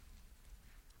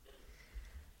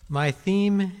My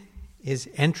theme is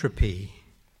entropy,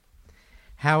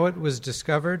 how it was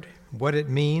discovered, what it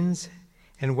means,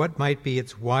 and what might be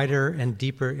its wider and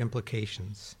deeper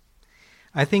implications.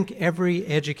 I think every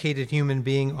educated human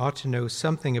being ought to know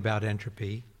something about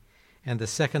entropy and the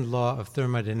second law of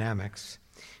thermodynamics,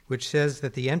 which says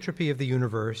that the entropy of the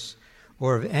universe,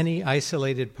 or of any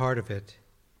isolated part of it,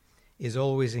 is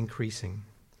always increasing.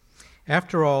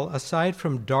 After all, aside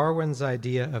from Darwin's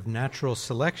idea of natural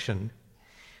selection,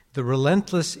 the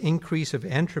relentless increase of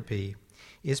entropy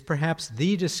is perhaps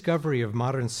the discovery of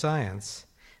modern science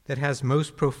that has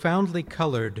most profoundly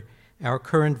colored our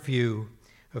current view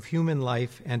of human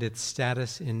life and its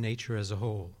status in nature as a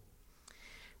whole.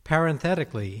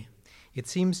 Parenthetically, it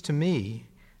seems to me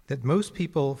that most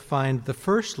people find the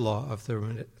first law of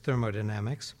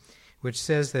thermodynamics, which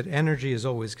says that energy is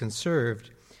always conserved,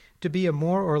 to be a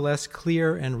more or less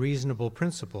clear and reasonable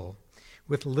principle,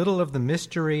 with little of the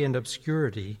mystery and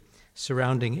obscurity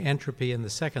surrounding entropy in the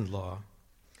second law.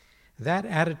 That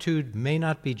attitude may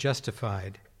not be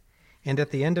justified, and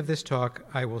at the end of this talk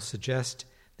I will suggest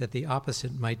that the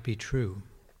opposite might be true.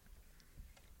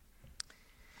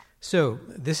 So,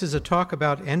 this is a talk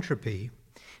about entropy,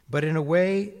 but in a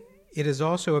way it is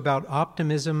also about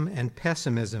optimism and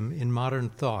pessimism in modern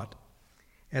thought,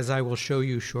 as I will show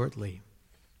you shortly.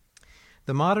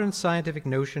 The modern scientific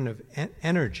notion of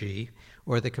energy,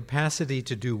 or the capacity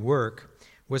to do work,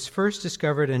 was first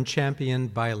discovered and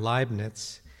championed by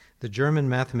Leibniz, the German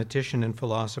mathematician and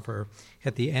philosopher,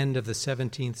 at the end of the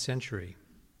 17th century.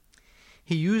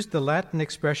 He used the Latin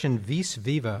expression vis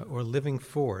viva, or living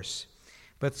force,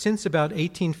 but since about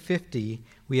 1850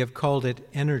 we have called it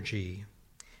energy,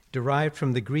 derived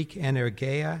from the Greek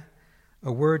energeia,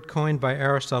 a word coined by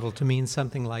Aristotle to mean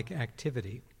something like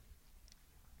activity.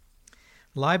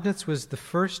 Leibniz was the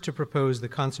first to propose the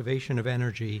conservation of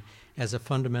energy as a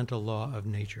fundamental law of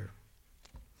nature.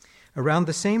 Around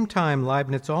the same time,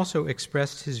 Leibniz also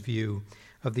expressed his view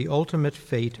of the ultimate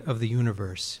fate of the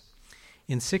universe.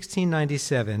 In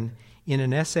 1697, in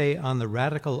an essay on the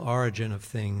radical origin of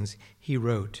things, he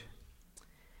wrote,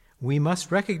 "We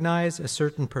must recognize a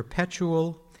certain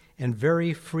perpetual and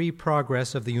very free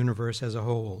progress of the universe as a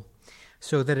whole,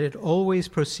 so that it always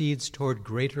proceeds toward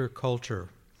greater culture.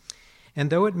 And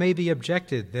though it may be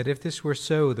objected that if this were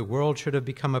so, the world should have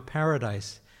become a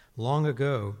paradise long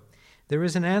ago, there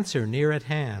is an answer near at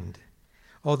hand.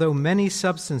 Although many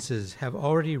substances have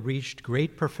already reached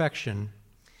great perfection,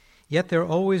 yet there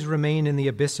always remain in the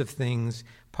abyss of things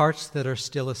parts that are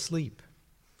still asleep,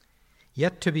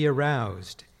 yet to be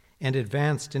aroused and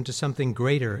advanced into something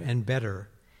greater and better,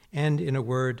 and, in a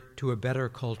word, to a better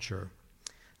culture.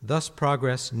 Thus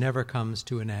progress never comes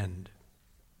to an end."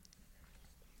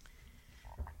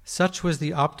 Such was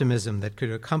the optimism that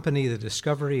could accompany the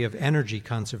discovery of energy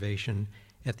conservation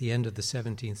at the end of the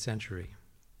 17th century.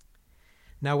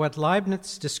 Now, what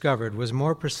Leibniz discovered was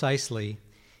more precisely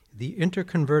the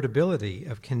interconvertibility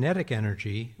of kinetic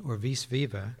energy, or vis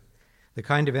viva, the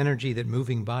kind of energy that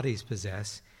moving bodies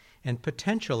possess, and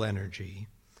potential energy,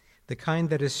 the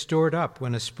kind that is stored up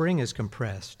when a spring is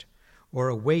compressed or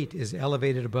a weight is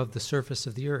elevated above the surface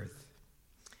of the earth.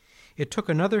 It took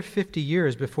another 50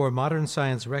 years before modern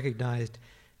science recognized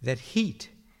that heat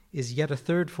is yet a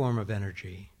third form of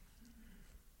energy,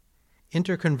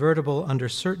 interconvertible under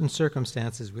certain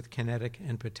circumstances with kinetic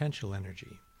and potential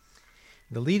energy.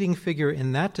 The leading figure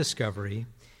in that discovery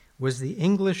was the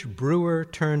English brewer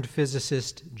turned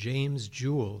physicist James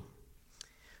Joule,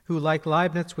 who, like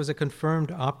Leibniz, was a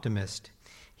confirmed optimist.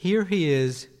 Here he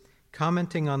is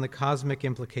commenting on the cosmic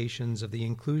implications of the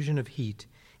inclusion of heat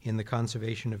in the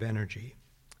conservation of energy.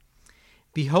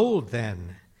 "Behold,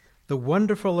 then, the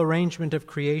wonderful arrangement of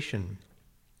creation.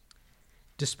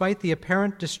 Despite the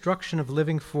apparent destruction of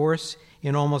living force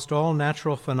in almost all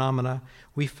natural phenomena,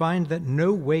 we find that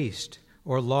no waste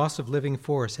or loss of living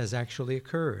force has actually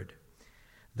occurred.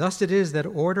 Thus it is that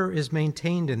order is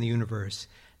maintained in the universe.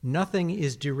 Nothing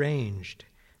is deranged,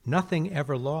 nothing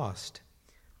ever lost,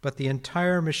 but the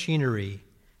entire machinery,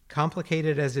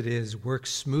 complicated as it is,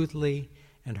 works smoothly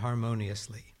and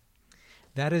harmoniously."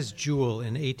 That is Joule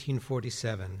in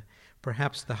 1847,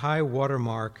 perhaps the high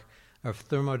watermark of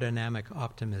thermodynamic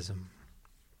optimism.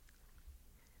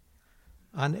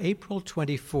 On April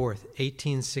 24th,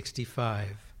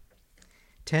 1865,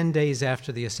 10 days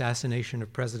after the assassination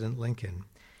of President Lincoln,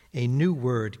 a new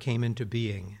word came into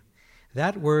being.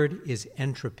 That word is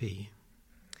entropy.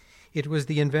 It was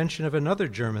the invention of another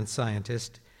German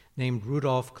scientist named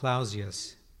Rudolf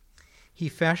Clausius. He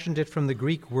fashioned it from the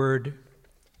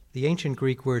ancient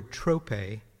Greek word trope,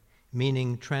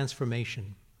 meaning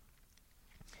transformation.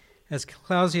 As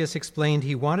Clausius explained,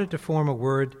 he wanted to form a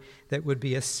word that would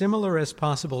be as similar as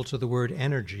possible to the word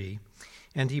energy,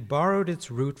 and he borrowed its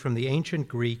root from the ancient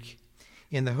Greek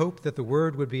in the hope that the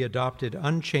word would be adopted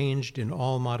unchanged in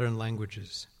all modern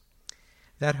languages.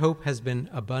 That hope has been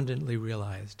abundantly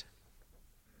realized.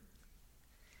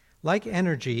 Like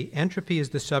energy, entropy is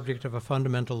the subject of a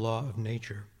fundamental law of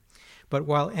nature. But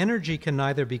while energy can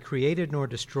neither be created nor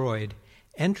destroyed,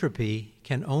 entropy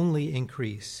can only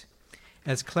increase.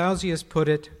 As Clausius put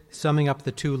it, summing up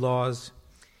the two laws,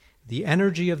 the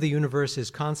energy of the universe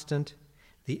is constant,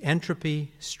 the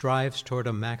entropy strives toward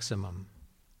a maximum.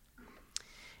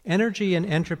 Energy and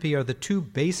entropy are the two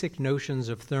basic notions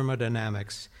of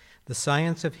thermodynamics, the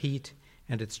science of heat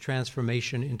and its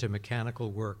transformation into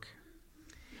mechanical work.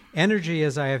 Energy,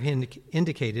 as I have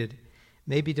indicated,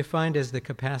 may be defined as the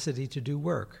capacity to do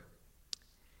work.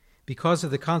 Because of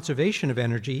the conservation of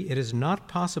energy, it is not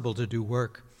possible to do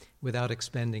work without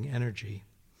expending energy.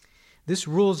 This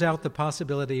rules out the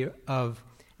possibility of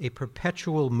a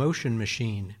perpetual motion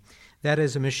machine, that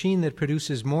is, a machine that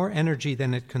produces more energy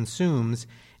than it consumes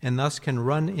and thus can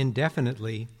run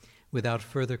indefinitely without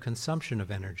further consumption of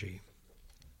energy.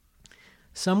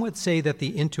 Some would say that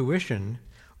the intuition,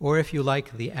 or if you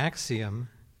like, the axiom,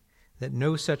 that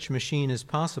no such machine is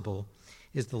possible,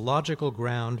 is the logical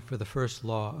ground for the first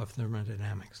law of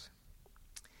thermodynamics.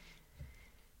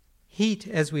 Heat,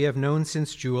 as we have known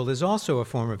since Joule, is also a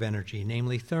form of energy,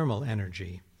 namely thermal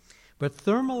energy. But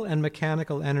thermal and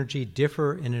mechanical energy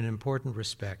differ in an important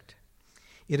respect.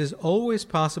 It is always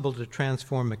possible to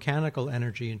transform mechanical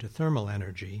energy into thermal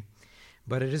energy,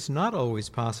 but it is not always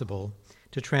possible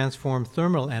to transform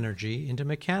thermal energy into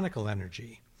mechanical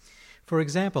energy. For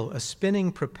example, a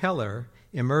spinning propeller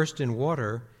immersed in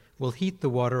water will heat the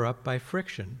water up by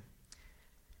friction.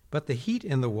 But the heat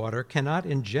in the water cannot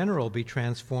in general be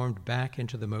transformed back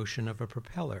into the motion of a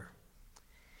propeller.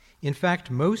 In fact,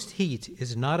 most heat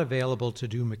is not available to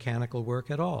do mechanical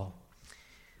work at all.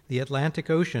 The Atlantic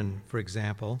Ocean, for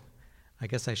example, I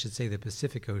guess I should say the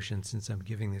Pacific Ocean since I'm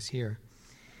giving this here,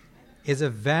 is a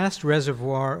vast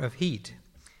reservoir of heat,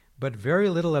 but very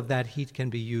little of that heat can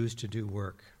be used to do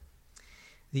work.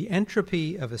 The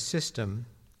entropy of a system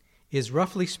is,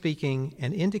 roughly speaking,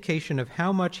 an indication of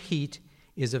how much heat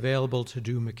is available to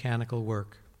do mechanical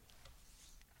work.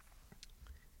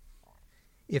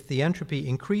 If the entropy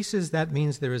increases, that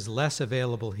means there is less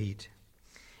available heat.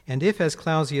 And if, as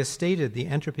Clausius stated, the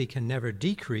entropy can never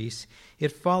decrease,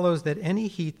 it follows that any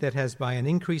heat that has, by an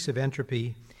increase of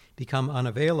entropy, become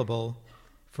unavailable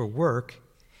for work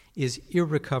is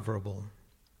irrecoverable.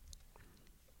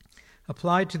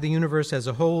 Applied to the universe as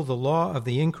a whole, the law of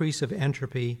the increase of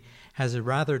entropy has a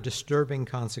rather disturbing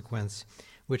consequence,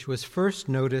 which was first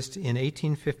noticed in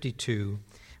 1852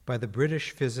 by the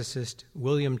British physicist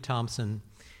William Thomson,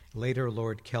 later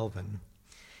Lord Kelvin.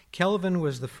 Kelvin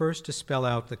was the first to spell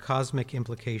out the cosmic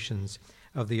implications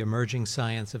of the emerging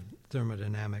science of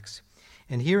thermodynamics,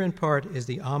 and here in part is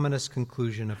the ominous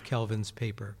conclusion of Kelvin's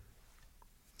paper.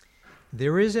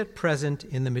 There is at present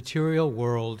in the material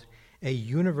world a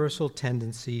universal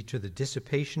tendency to the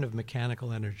dissipation of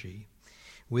mechanical energy.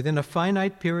 Within a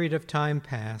finite period of time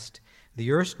past,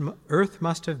 the earth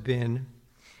must have been,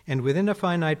 and within a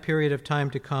finite period of time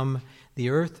to come, the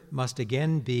earth must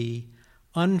again be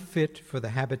unfit for the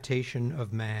habitation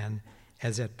of man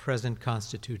as at present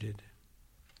constituted.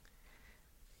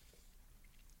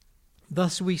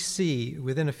 Thus we see,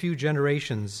 within a few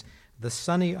generations, the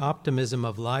sunny optimism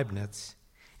of Leibniz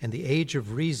and the age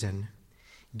of reason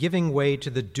giving way to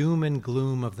the doom and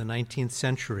gloom of the 19th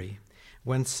century,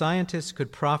 when scientists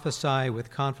could prophesy with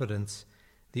confidence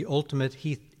the ultimate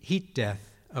heat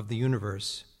death of the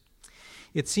universe.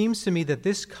 It seems to me that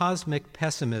this cosmic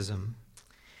pessimism,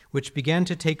 which began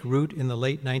to take root in the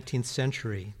late 19th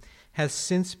century, has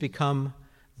since become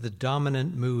the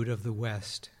dominant mood of the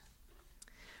West.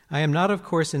 I am not, of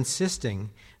course,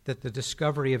 insisting that the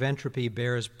discovery of entropy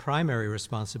bears primary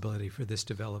responsibility for this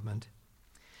development,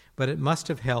 but it must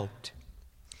have helped.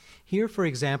 Here, for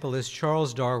example, is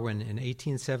Charles Darwin in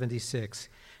 1876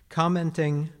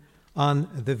 commenting on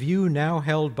the view now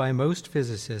held by most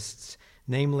physicists,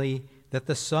 namely that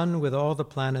the sun with all the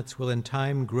planets will in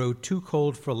time grow too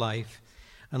cold for life,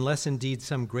 unless indeed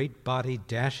some great body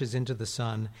dashes into the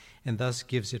sun and thus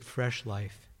gives it fresh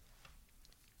life.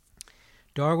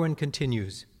 Darwin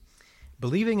continues,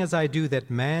 "Believing as I do that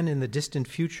man in the distant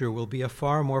future will be a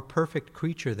far more perfect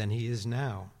creature than he is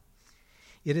now,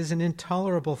 it is an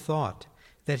intolerable thought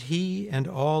that he and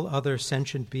all other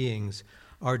sentient beings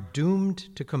are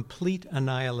doomed to complete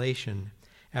annihilation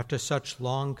after such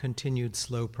long continued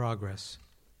slow progress."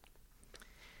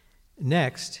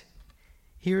 Next,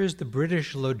 Here is the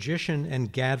British logician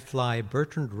and gadfly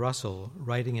Bertrand Russell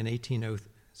writing in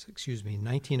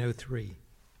 1903.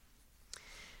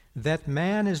 That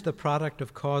man is the product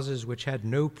of causes which had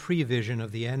no prevision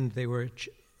of the end they were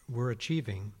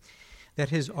achieving, that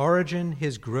his origin,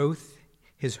 his growth,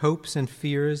 his hopes and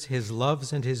fears, his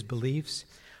loves and his beliefs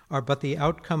are but the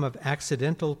outcome of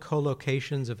accidental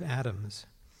collocations of atoms,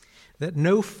 that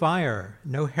no fire,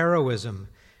 no heroism,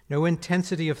 no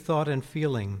intensity of thought and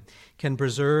feeling can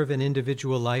preserve an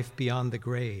individual life beyond the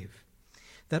grave,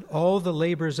 that all the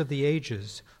labors of the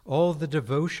ages, all the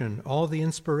devotion, all the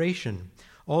inspiration,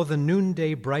 all the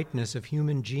noonday brightness of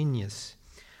human genius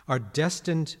are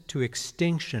destined to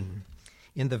extinction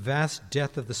in the vast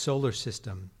death of the solar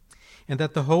system, and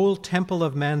that the whole temple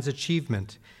of man's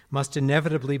achievement must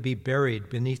inevitably be buried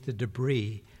beneath the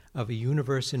debris of a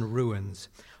universe in ruins.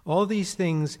 All these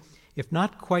things, if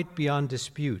not quite beyond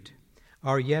dispute,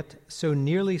 are yet so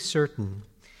nearly certain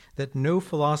that no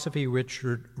philosophy which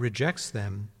rejects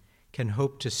them can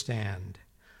hope to stand.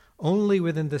 Only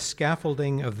within the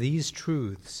scaffolding of these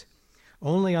truths,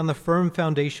 only on the firm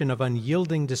foundation of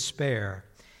unyielding despair,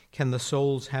 can the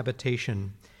soul's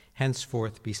habitation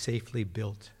henceforth be safely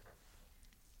built.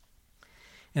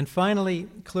 And finally,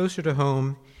 closer to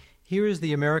home, here is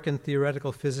the American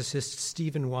theoretical physicist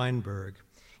Steven Weinberg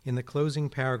in the closing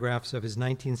paragraphs of his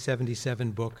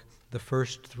 1977 book, The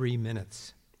First 3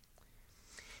 Minutes.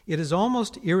 It is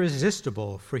almost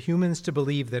irresistible for humans to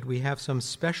believe that we have some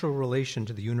special relation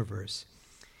to the universe,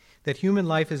 that human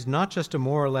life is not just a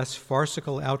more or less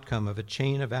farcical outcome of a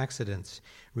chain of accidents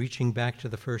reaching back to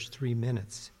the first 3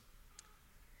 minutes,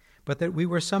 but that we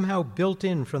were somehow built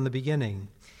in from the beginning.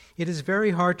 It is very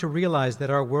hard to realize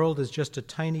that our world is just a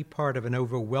tiny part of an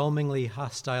overwhelmingly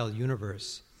hostile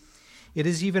universe. It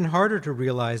is even harder to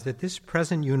realize that this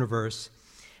present universe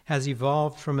has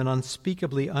evolved from an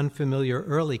unspeakably unfamiliar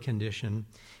early condition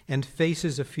and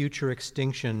faces a future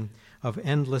extinction of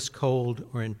endless cold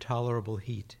or intolerable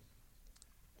heat.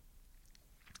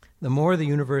 The more the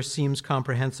universe seems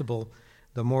comprehensible,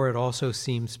 the more it also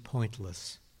seems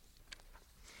pointless.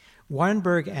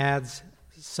 Weinberg adds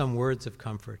some words of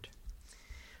comfort.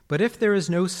 But if there is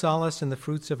no solace in the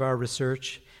fruits of our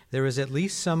research, there is at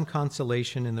least some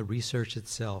consolation in the research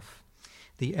itself.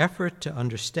 The effort to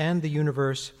understand the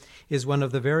universe is one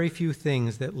of the very few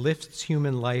things that lifts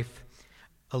human life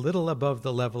a little above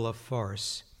the level of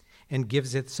farce and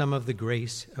gives it some of the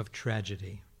grace of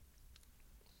tragedy.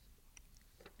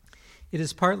 It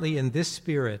is partly in this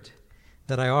spirit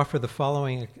that I offer the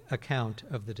following account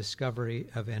of the discovery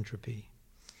of entropy.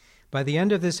 By the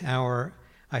end of this hour,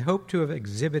 I hope to have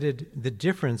exhibited the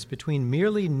difference between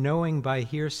merely knowing by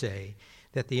hearsay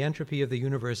that the entropy of the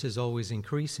universe is always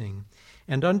increasing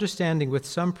and understanding with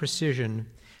some precision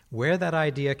where that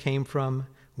idea came from,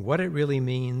 what it really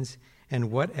means, and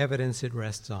what evidence it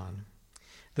rests on.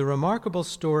 The remarkable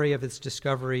story of its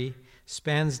discovery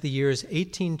spans the years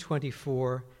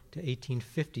 1824 to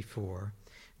 1854,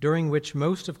 during which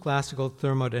most of classical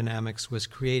thermodynamics was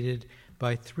created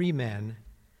by 3 men,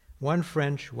 one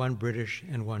French, one British,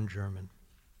 and one German.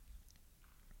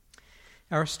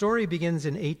 Our story begins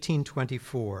in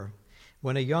 1824,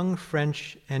 when a young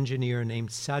French engineer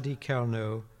named Sadi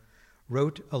Carnot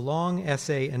wrote a long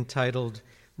essay entitled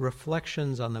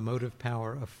Reflections on the Motive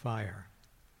Power of Fire.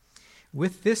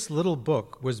 With this little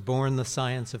book was born the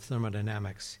science of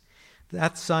thermodynamics.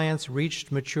 That science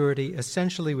reached maturity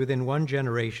essentially within one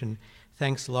generation,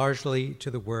 thanks largely to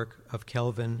the work of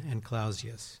Kelvin and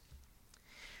Clausius.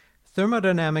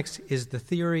 Thermodynamics is the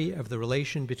theory of the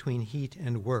relation between heat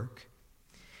and work,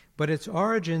 but its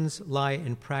origins lie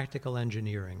in practical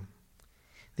engineering.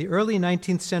 The early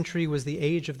 19th century was the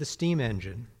age of the steam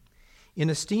engine. In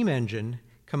a steam engine,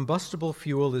 combustible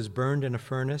fuel is burned in a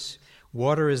furnace,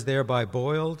 water is thereby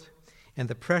boiled, and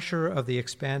the pressure of the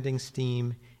expanding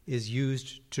steam is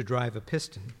used to drive a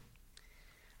piston.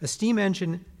 A steam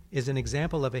engine is an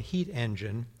example of a heat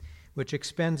engine which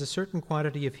expends a certain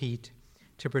quantity of heat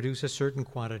to produce a certain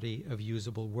quantity of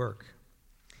usable work.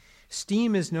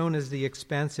 Steam is known as the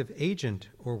expansive agent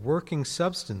or working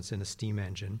substance in a steam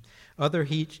engine. Other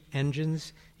heat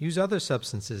engines use other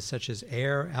substances such as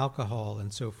air, alcohol,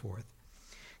 and so forth.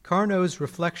 Carnot's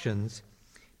reflections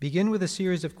begin with a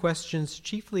series of questions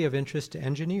chiefly of interest to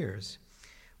engineers.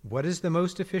 What is the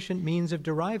most efficient means of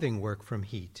deriving work from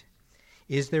heat?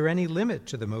 Is there any limit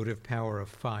to the motive power of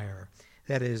fire,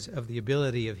 that is, of the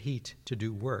ability of heat to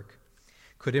do work?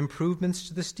 Could improvements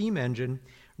to the steam engine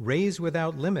raise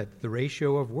without limit the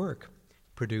ratio of work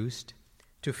produced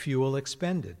to fuel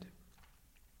expended?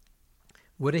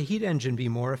 Would a heat engine be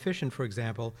more efficient, for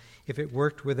example, if it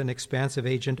worked with an expansive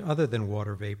agent other than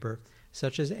water vapor,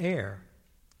 such as air?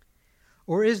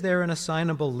 Or is there an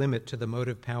assignable limit to the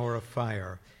motive power of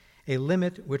fire, a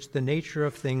limit which the nature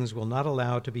of things will not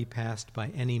allow to be passed by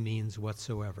any means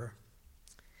whatsoever?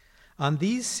 On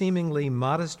these seemingly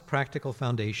modest practical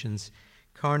foundations,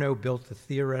 Carnot built the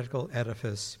theoretical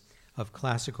edifice of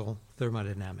classical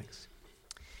thermodynamics.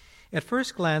 At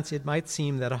first glance, it might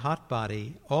seem that a hot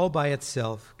body, all by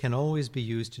itself, can always be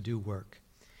used to do work.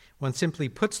 One simply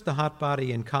puts the hot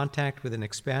body in contact with an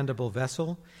expandable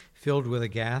vessel filled with a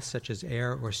gas such as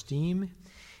air or steam,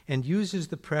 and uses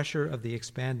the pressure of the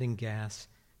expanding gas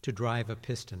to drive a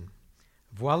piston.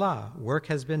 Voila, work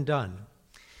has been done.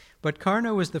 But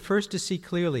Carnot was the first to see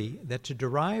clearly that to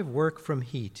derive work from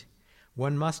heat,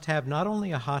 one must have not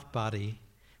only a hot body,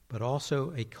 but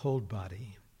also a cold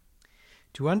body.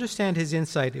 To understand his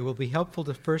insight, it will be helpful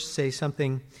to first say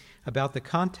something about the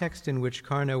context in which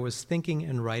Carnot was thinking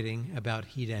and writing about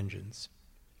heat engines.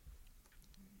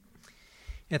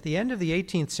 At the end of the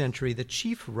 18th century, the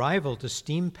chief rival to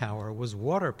steam power was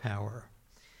water power.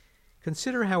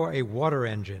 Consider how a water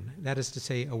engine, that is to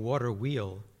say, a water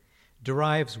wheel,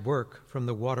 derives work from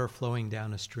the water flowing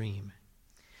down a stream.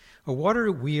 A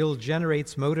water wheel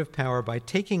generates motive power by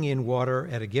taking in water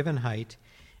at a given height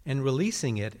and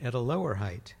releasing it at a lower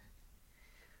height.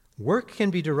 Work can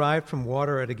be derived from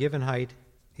water at a given height,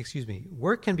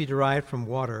 work can be derived from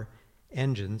water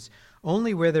engines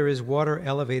only where there is water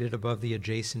elevated above the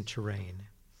adjacent terrain.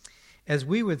 As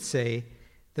we would say,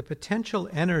 the potential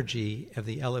energy of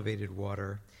the elevated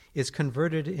water is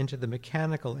converted into the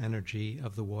mechanical energy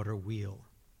of the water wheel.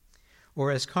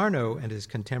 Or as Carnot and his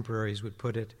contemporaries would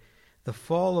put it, the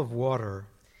fall of water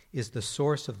is the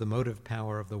source of the motive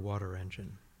power of the water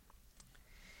engine.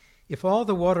 If all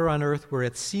the water on Earth were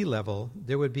at sea level,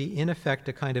 there would be in effect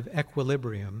a kind of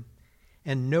equilibrium,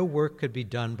 and no work could be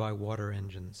done by water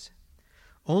engines.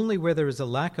 Only where there is a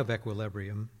lack of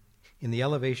equilibrium in the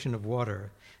elevation of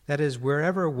water, that is,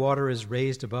 wherever water is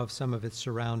raised above some of its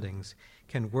surroundings,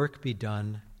 can work be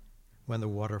done when the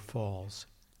water falls.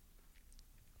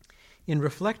 In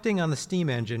reflecting on the steam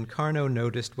engine, Carnot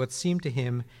noticed what seemed to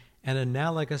him an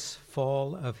analogous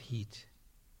fall of heat.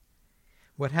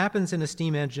 What happens in a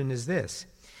steam engine is this.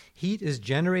 Heat is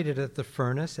generated at the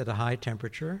furnace at a high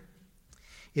temperature.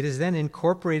 It is then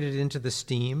incorporated into the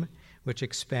steam, which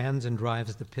expands and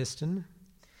drives the piston.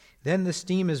 Then the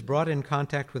steam is brought in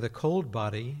contact with a cold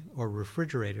body, or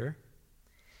refrigerator,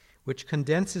 which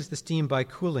condenses the steam by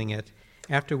cooling it,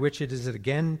 after which it is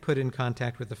again put in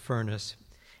contact with the furnace,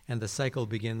 and the cycle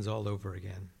begins all over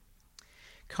again.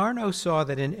 Carnot saw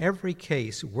that in every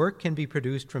case, work can be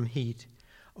produced from heat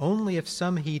only if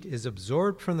some heat is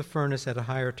absorbed from the furnace at a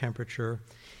higher temperature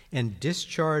and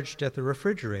discharged at the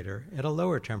refrigerator at a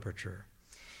lower temperature.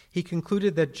 He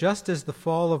concluded that just as the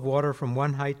fall of water from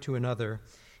one height to another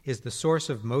is the source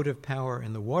of motive power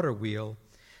in the water wheel,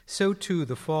 so too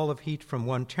the fall of heat from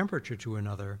one temperature to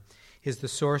another is the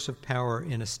source of power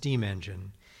in a steam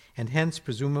engine, and hence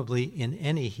presumably in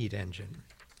any heat engine.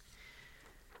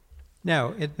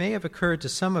 Now, it may have occurred to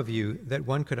some of you that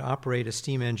one could operate a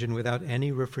steam engine without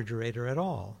any refrigerator at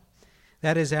all.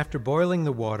 That is, after boiling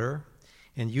the water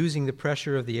and using the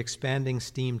pressure of the expanding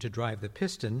steam to drive the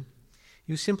piston,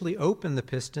 you simply open the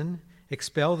piston,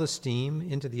 expel the steam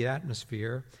into the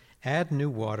atmosphere, add new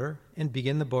water, and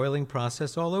begin the boiling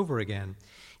process all over again.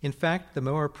 In fact, the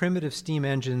more primitive steam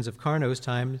engines of Carnot's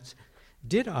times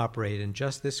did operate in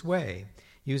just this way,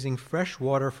 using fresh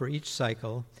water for each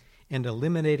cycle and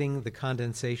eliminating the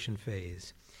condensation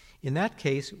phase. In that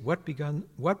case, what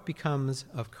becomes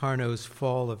of Carnot's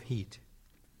fall of heat?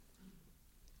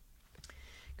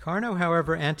 Carnot,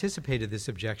 however, anticipated this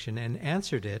objection and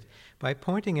answered it by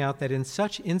pointing out that in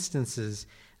such instances,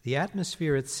 the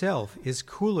atmosphere itself is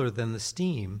cooler than the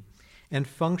steam and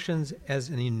functions as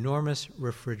an enormous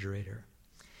refrigerator.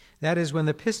 That is, when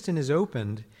the piston is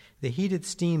opened, the heated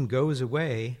steam goes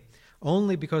away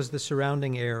only because the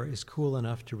surrounding air is cool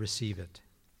enough to receive it.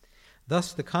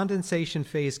 Thus, the condensation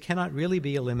phase cannot really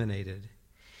be eliminated.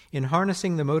 In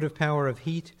harnessing the motive power of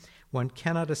heat, one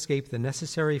cannot escape the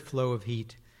necessary flow of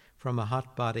heat from a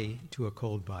hot body to a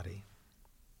cold body.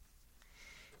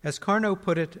 As Carnot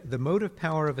put it, the motive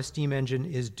power of a steam engine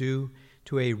is due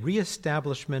to a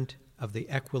reestablishment of the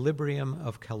equilibrium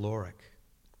of caloric.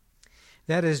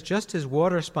 That is, just as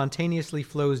water spontaneously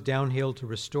flows downhill to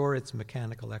restore its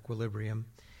mechanical equilibrium,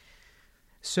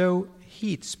 so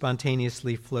heat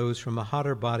spontaneously flows from a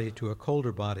hotter body to a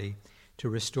colder body to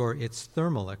restore its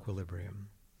thermal equilibrium.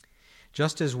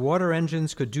 Just as water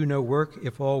engines could do no work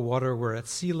if all water were at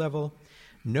sea level,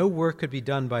 no work could be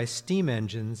done by steam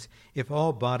engines if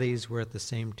all bodies were at the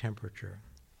same temperature.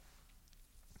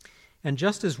 And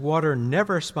just as water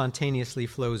never spontaneously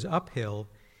flows uphill,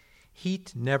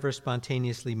 heat never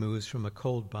spontaneously moves from a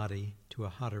cold body to a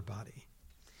hotter body.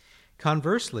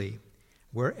 Conversely,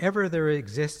 wherever there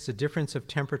exists a difference of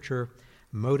temperature,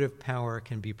 motive power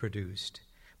can be produced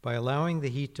by allowing the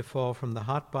heat to fall from the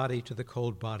hot body to the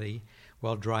cold body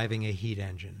while driving a heat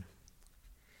engine.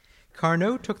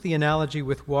 Carnot took the analogy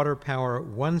with water power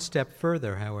one step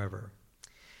further, however.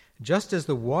 Just as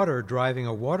the water driving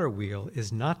a water wheel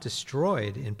is not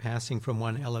destroyed in passing from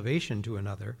one elevation to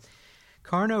another,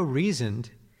 Carnot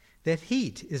reasoned that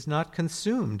heat is not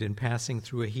consumed in passing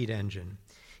through a heat engine.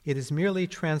 It is merely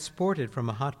transported from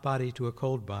a hot body to a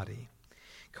cold body.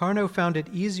 Carnot found it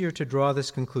easier to draw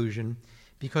this conclusion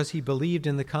because he believed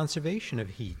in the conservation of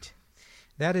heat.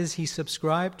 That is, he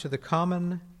subscribed to the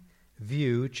common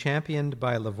view championed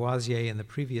by Lavoisier in the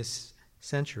previous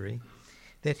century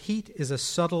that heat is a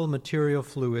subtle material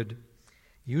fluid,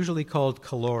 usually called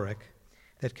caloric,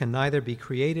 that can neither be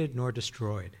created nor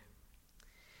destroyed.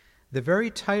 The very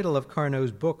title of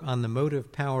Carnot's book on the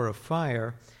motive power of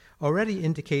fire already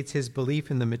indicates his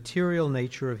belief in the material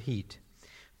nature of heat.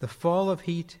 The fall of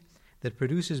heat that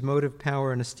produces motive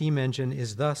power in a steam engine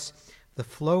is thus the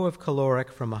flow of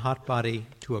caloric from a hot body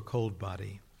to a cold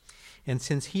body. And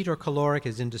since heat or caloric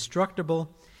is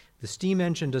indestructible, the steam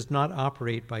engine does not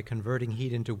operate by converting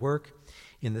heat into work.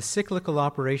 In the cyclical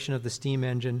operation of the steam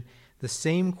engine, the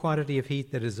same quantity of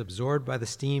heat that is absorbed by the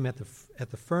steam at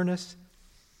the furnace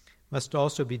must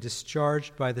also be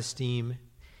discharged by the steam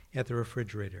at the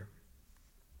refrigerator.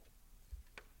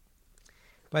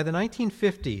 By the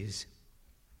 1950s,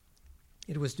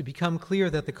 it was to become clear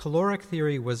that the caloric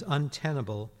theory was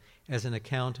untenable as an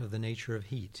account of the nature of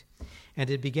heat, and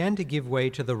it began to give way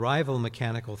to the rival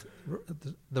mechanical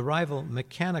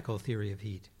theory of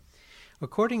heat.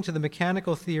 According to the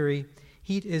mechanical theory,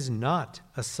 heat is not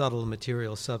a subtle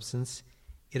material substance,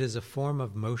 it is a form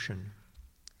of motion.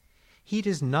 Heat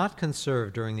is not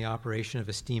conserved during the operation of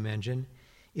a steam engine,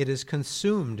 it is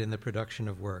consumed in the production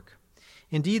of work.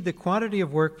 Indeed, the quantity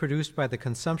of work produced by the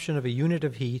consumption of a unit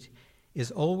of heat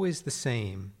is always the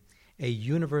same, a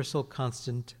universal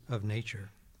constant of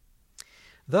nature.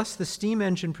 Thus, the steam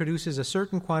engine produces a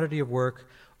certain quantity of work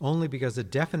only because a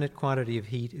definite quantity of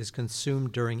heat is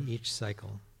consumed during each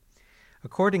cycle.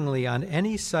 Accordingly, on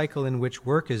any cycle in which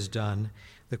work is done,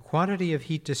 the quantity of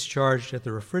heat discharged at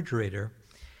the refrigerator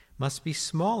must be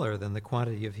smaller than the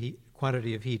quantity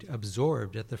of heat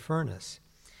absorbed at the furnace.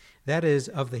 That is,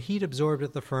 of the heat absorbed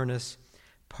at the furnace,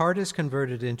 part is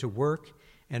converted into work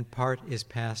and part is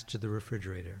passed to the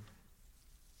refrigerator.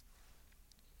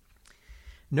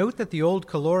 Note that the old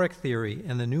caloric theory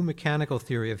and the new mechanical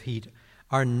theory of heat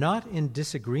are not in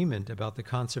disagreement about the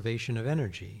conservation of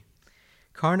energy.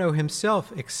 Carnot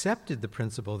himself accepted the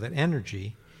principle that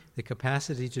energy, the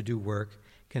capacity to do work,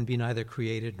 can be neither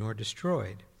created nor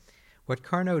destroyed. What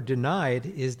Carnot denied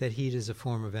is that heat is a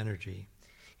form of energy.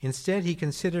 Instead, he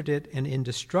considered it an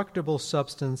indestructible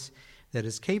substance that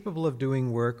is capable of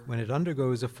doing work when it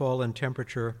undergoes a fall in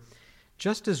temperature,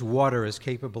 just as water is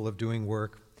capable of doing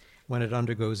work when it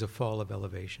undergoes a fall of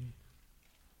elevation.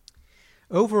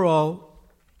 Overall,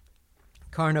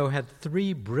 Carnot had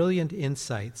three brilliant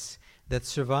insights that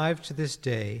survive to this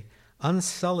day,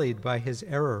 unsullied by his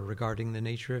error regarding the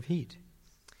nature of heat.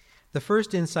 The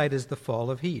first insight is the fall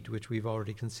of heat, which we've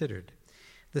already considered.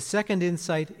 The second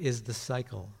insight is the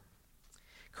cycle.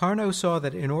 Carnot saw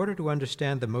that in order to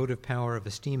understand the motive power of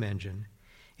a steam engine,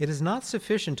 it is not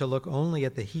sufficient to look only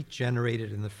at the heat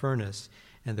generated in the furnace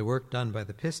and the work done by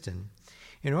the piston.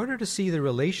 In order to see the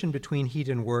relation between heat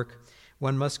and work,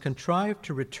 one must contrive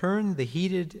to return the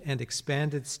heated and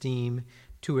expanded steam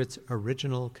to its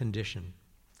original condition.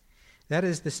 That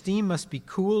is, the steam must be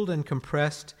cooled and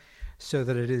compressed so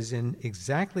that it is in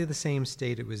exactly the same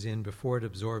state it was in before it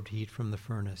absorbed heat from the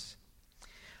furnace.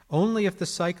 Only if the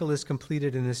cycle is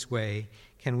completed in this way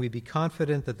can we be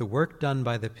confident that the work done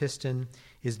by the piston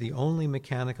is the only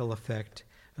mechanical effect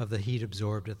of the heat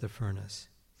absorbed at the furnace.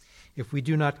 If we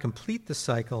do not complete the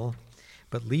cycle,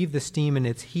 but leave the steam in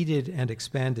its heated and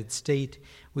expanded state,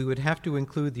 we would have to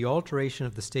include the alteration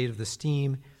of the state of the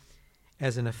steam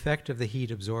as an effect of the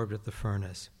heat absorbed at the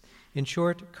furnace. In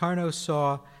short, Carnot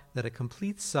saw that a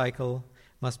complete cycle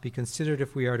must be considered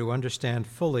if we are to understand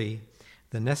fully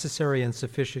the necessary and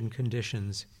sufficient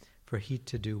conditions for heat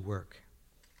to do work.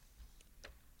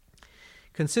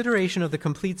 Consideration of the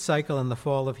complete cycle and the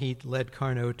fall of heat led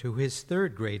Carnot to his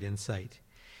third great insight.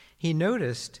 He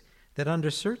noticed that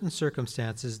under certain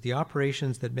circumstances, the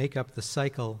operations that make up the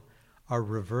cycle are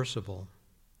reversible.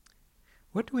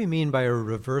 What do we mean by a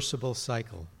reversible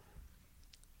cycle?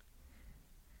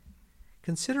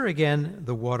 Consider again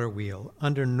the water wheel.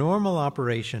 Under normal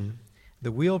operation,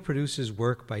 the wheel produces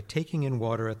work by taking in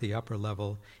water at the upper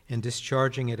level and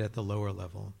discharging it at the lower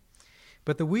level.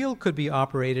 But the wheel could be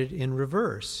operated in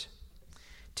reverse,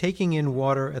 taking in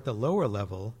water at the lower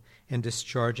level and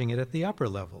discharging it at the upper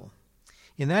level.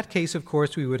 In that case, of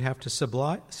course, we would have to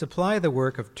supply the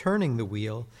work of turning the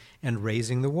wheel and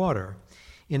raising the water.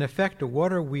 In effect, a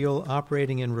water wheel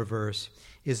operating in reverse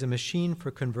is a machine for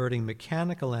converting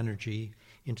mechanical energy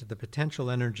into the potential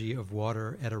energy of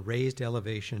water at a raised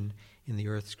elevation in the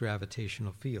Earth's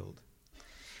gravitational field.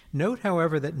 Note,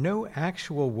 however, that no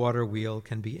actual water wheel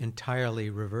can be entirely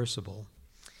reversible.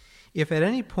 If at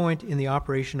any point in the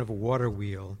operation of a water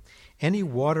wheel, any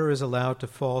water is allowed to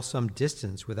fall some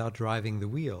distance without driving the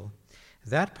wheel,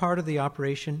 that part of the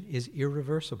operation is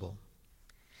irreversible,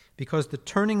 because the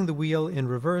turning the wheel in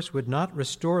reverse would not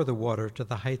restore the water to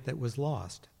the height that was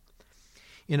lost.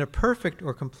 In a perfect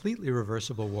or completely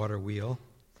reversible water wheel,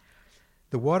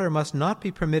 the water must not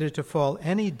be permitted to fall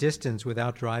any distance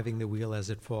without driving the wheel as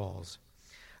it falls.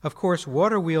 Of course,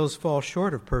 water wheels fall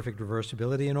short of perfect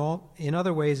reversibility in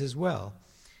other ways as well.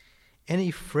 Any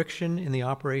friction in the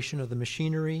operation of the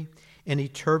machinery, any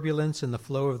turbulence in the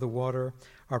flow of the water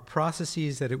are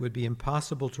processes that it would be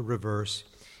impossible to reverse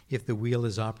if the wheel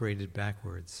is operated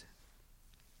backwards.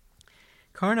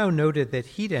 Carnot noted that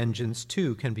heat engines,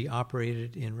 too, can be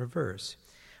operated in reverse.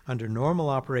 Under normal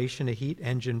operation, a heat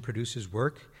engine produces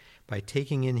work by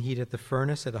taking in heat at the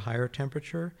furnace at a higher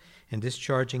temperature and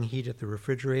discharging heat at the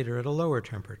refrigerator at a lower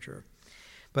temperature.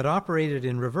 But operated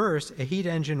in reverse, a heat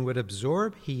engine would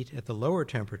absorb heat at the lower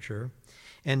temperature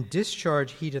and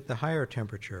discharge heat at the higher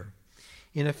temperature.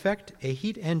 In effect, a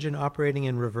heat engine operating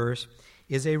in reverse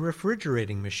is a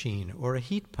refrigerating machine or a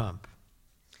heat pump,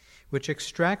 which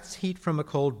extracts heat from a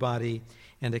cold body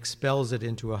and expels it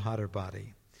into a hotter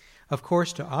body. Of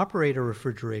course, to operate a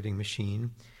refrigerating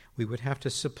machine, we would have to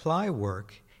supply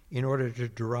work in order to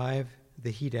drive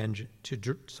the heat engine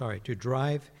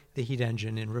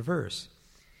in reverse.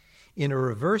 In a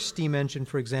reverse steam engine,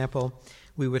 for example,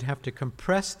 we would have to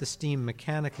compress the steam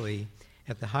mechanically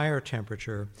at the higher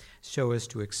temperature so as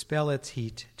to expel its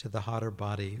heat to the hotter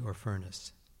body or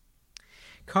furnace.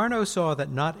 Carnot saw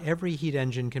that not every heat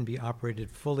engine can be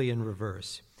operated fully in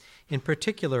reverse. In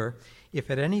particular, if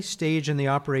at any stage in the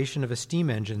operation of a steam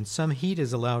engine some heat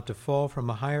is allowed to fall from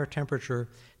a higher temperature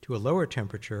to a lower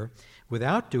temperature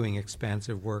without doing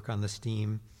expansive work on the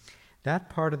steam, that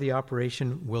part of the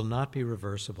operation will not be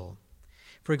reversible.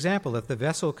 For example, if the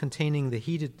vessel containing the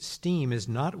heated steam is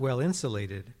not well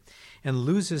insulated and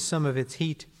loses some of its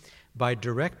heat by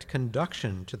direct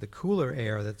conduction to the cooler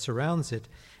air that surrounds it,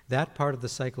 that part of the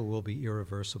cycle will be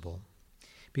irreversible,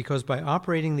 because by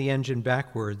operating the engine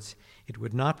backwards, it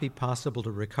would not be possible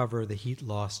to recover the heat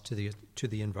lost to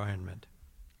the environment.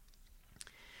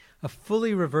 A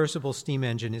fully reversible steam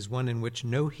engine is one in which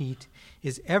no heat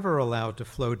is ever allowed to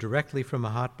flow directly from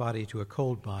a hot body to a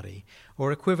cold body,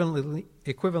 or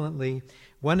equivalently,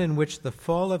 one in which the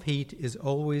fall of heat is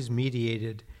always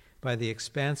mediated by the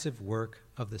expansive work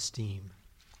of the steam.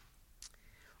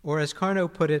 Or as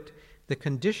Carnot put it, the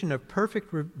condition of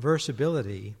perfect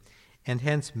reversibility and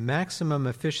hence maximum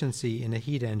efficiency in a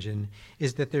heat engine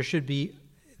is that there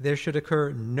should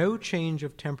occur no change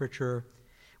of temperature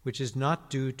which is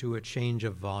not due to a change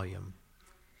of volume.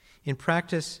 In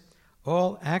practice,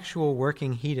 all actual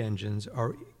working heat engines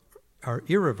are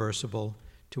irreversible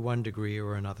to one degree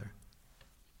or another.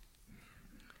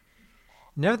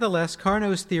 Nevertheless,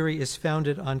 Carnot's theory is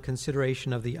founded on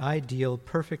consideration of the ideal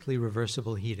perfectly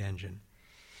reversible heat engine.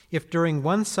 If during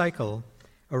one cycle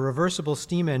a reversible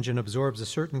steam engine absorbs a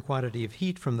certain quantity of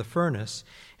heat from the furnace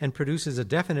and produces a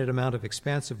definite amount of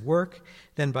expansive work,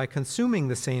 then by consuming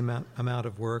the same amount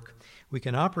of work, we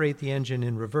can operate the engine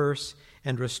in reverse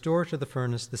and restore to the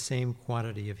furnace the same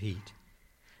quantity of heat.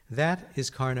 That is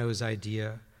Carnot's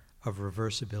idea of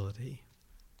reversibility.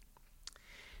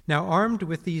 Now, armed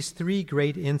with these three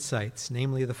great insights,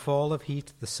 namely the fall of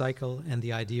heat, the cycle, and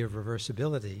the idea of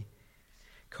reversibility,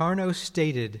 Carnot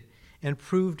stated and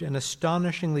proved an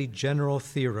astonishingly general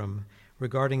theorem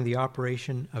regarding the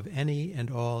operation of any and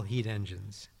all heat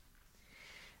engines.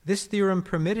 This theorem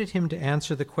permitted him to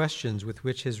answer the questions with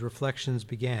which his reflections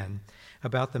began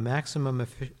about the maximum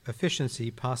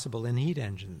efficiency possible in heat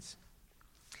engines.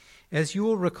 As you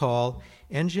will recall,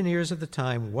 engineers of the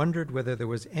time wondered whether there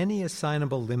was any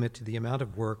assignable limit to the amount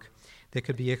of work that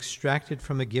could be extracted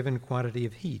from a given quantity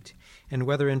of heat, and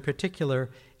whether in particular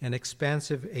an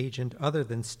expansive agent other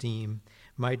than steam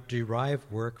might derive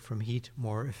work from heat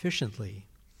more efficiently.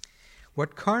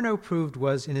 What Carnot proved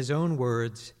was, in his own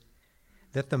words,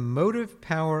 that the motive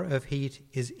power of heat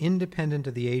is independent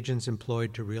of the agents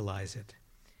employed to realize it.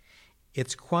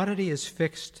 Its quantity is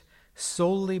fixed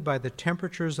solely by the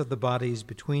temperatures of the bodies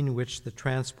between which the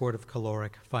transport of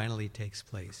caloric finally takes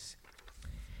place.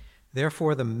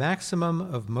 Therefore, the maximum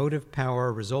of motive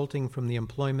power resulting from the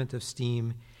employment of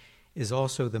steam is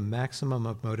also the maximum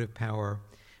of motive power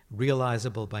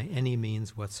realizable by any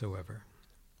means whatsoever.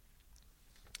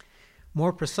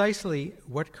 More precisely,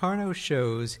 what Carnot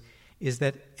shows is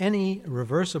that any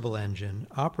reversible engine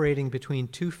operating between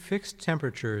two fixed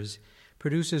temperatures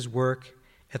produces work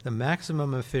at the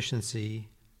maximum efficiency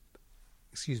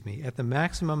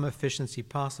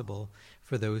possible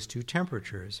for those two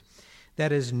temperatures.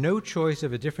 That is, no choice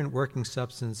of a different working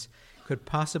substance could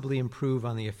possibly improve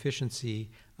on the efficiency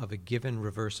of a given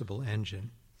reversible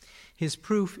engine. His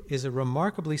proof is a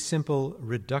remarkably simple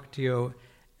reductio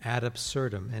ad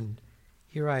absurdum, and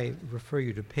here I refer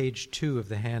you to page 2 of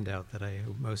the handout that I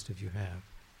hope most of you have.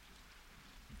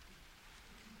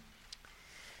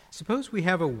 Suppose we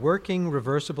have a working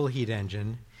reversible heat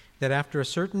engine that after a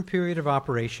certain period of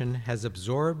operation has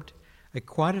absorbed a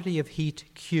quantity of heat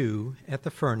Q at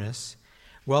the furnace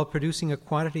while producing a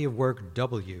quantity of work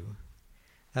W.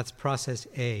 That's process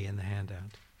A in the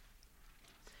handout.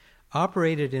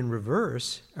 Operated in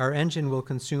reverse, our engine will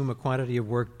consume a quantity of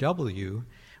work W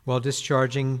while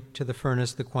discharging to the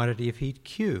furnace the quantity of heat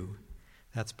Q.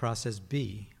 That's process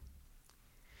B.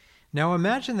 Now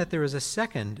imagine that there is a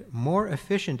second, more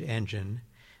efficient engine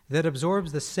that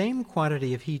absorbs the same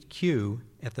quantity of heat Q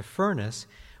at the furnace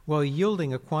while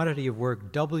yielding a quantity of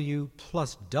work W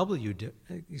plus delta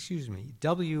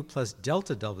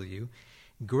W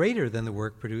greater than the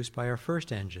work produced by our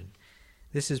first engine.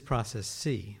 This is process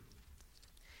C.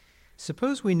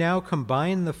 Suppose we now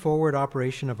combine the forward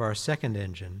operation of our second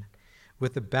engine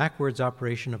with the backwards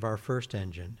operation of our first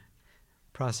engine,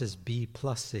 process B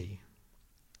plus C.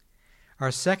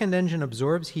 Our second engine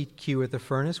absorbs heat Q at the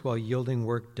furnace while yielding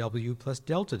work W plus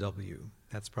delta W.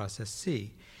 That's process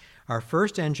C. Our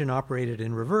first engine operated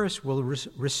in reverse will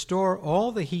restore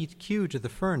all the heat Q to the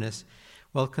furnace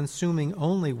while consuming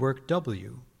only work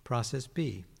W, process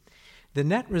B. The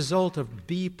net result of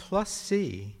B plus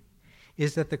C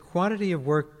is that the quantity of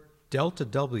work delta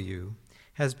W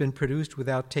has been produced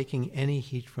without taking any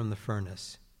heat from the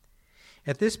furnace.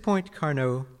 At this point,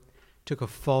 Carnot took a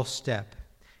false step,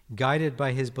 guided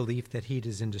by his belief that heat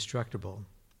is indestructible.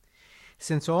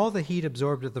 Since all the heat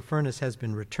absorbed at the furnace has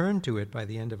been returned to it by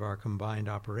the end of our combined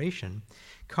operation,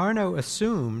 Carnot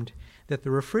assumed that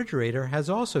the refrigerator has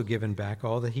also given back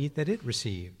all the heat that it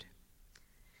received.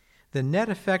 The net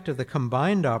effect of the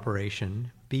combined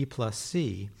operation, B plus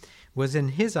C, was in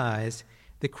his eyes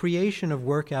the creation of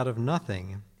work out of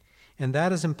nothing, and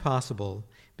that is impossible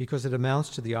because it amounts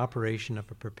to the operation of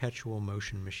a perpetual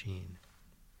motion machine.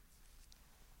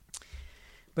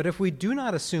 But if we do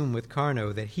not assume with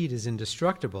Carnot that heat is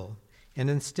indestructible, and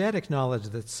instead acknowledge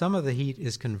that some of the heat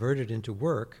is converted into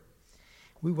work,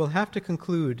 we will have to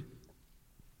conclude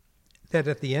that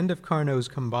at the end of Carnot's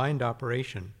combined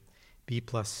operation, B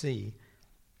plus C,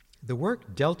 the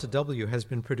work delta W has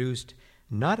been produced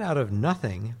not out of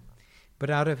nothing, but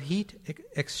out of heat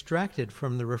extracted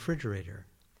from the refrigerator.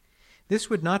 This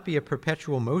would not be a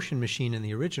perpetual motion machine in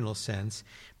the original sense,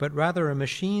 but rather a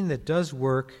machine that does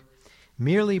work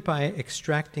merely by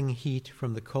extracting heat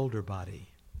from the colder body.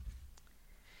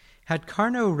 Had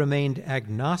Carnot remained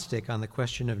agnostic on the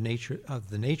question of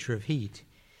the nature of heat,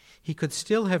 he could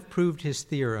still have proved his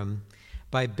theorem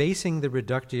by basing the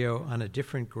reductio on a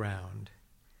different ground.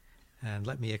 And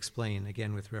let me explain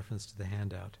again with reference to the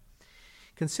handout.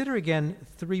 Consider again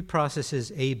three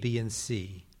processes A, B, and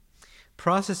C.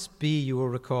 Process B, you will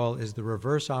recall, is the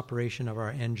reverse operation of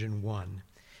our engine 1,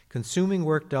 consuming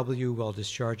work W while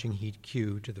discharging heat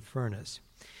Q to the furnace.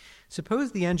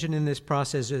 Suppose the engine in this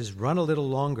process is run a little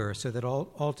longer so that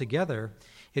altogether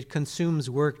it consumes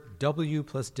work W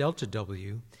plus delta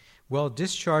W while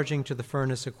discharging to the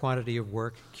furnace a quantity of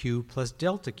work Q plus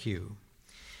delta Q.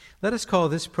 Let us call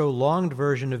this prolonged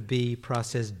version of B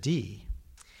process D.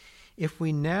 If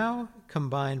we now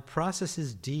combine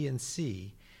processes D and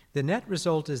C, the net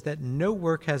result is that no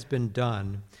work has been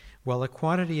done while a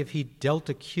quantity of heat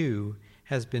delta Q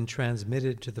has been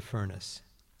transmitted to the furnace.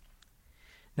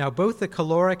 Now, both the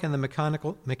caloric and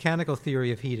the mechanical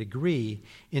theory of heat agree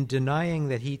in denying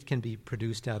that heat can be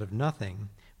produced out of nothing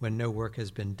when no work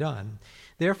has been done.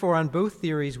 Therefore, on both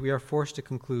theories, we are forced to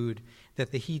conclude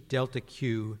that the heat delta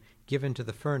Q given to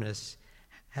the furnace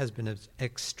has been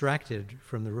extracted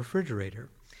from the refrigerator.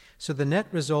 So the net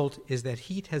result is that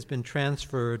heat has been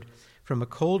transferred from a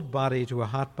cold body to a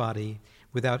hot body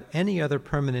without any other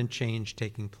permanent change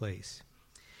taking place.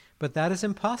 But that is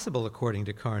impossible according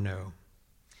to Carnot.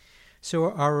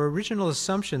 So our original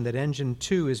assumption that engine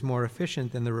 2 is more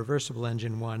efficient than the reversible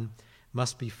engine 1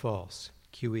 must be false,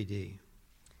 QED.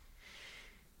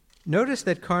 Notice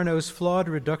that Carnot's flawed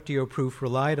reductio proof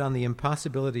relied on the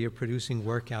impossibility of producing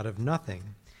work out of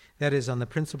nothing, that is, on the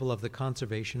principle of the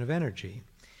conservation of energy,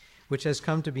 which has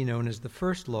come to be known as the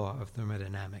first law of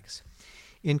thermodynamics.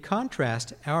 In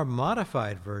contrast, our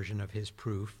modified version of his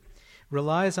proof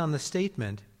relies on the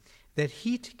statement that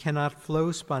heat cannot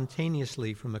flow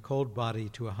spontaneously from a cold body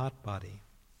to a hot body.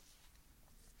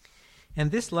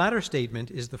 And this latter statement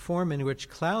is the form in which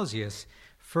Clausius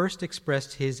first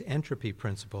expressed his entropy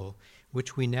principle,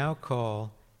 which we now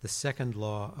call the second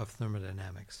law of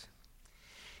thermodynamics.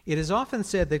 It is often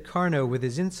said that Carnot, with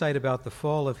his insight about the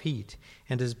fall of heat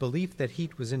and his belief that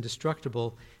heat was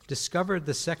indestructible, discovered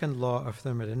the second law of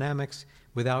thermodynamics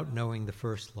without knowing the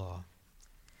first law.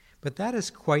 But that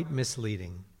is quite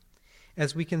misleading.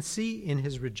 As we can see in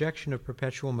his rejection of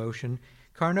perpetual motion,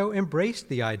 Carnot embraced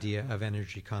the idea of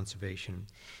energy conservation.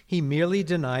 He merely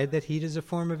denied that heat is a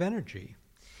form of energy.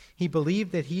 He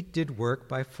believed that heat did work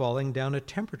by falling down a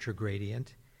temperature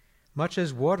gradient, much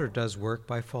as water does work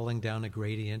by falling down a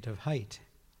gradient of height.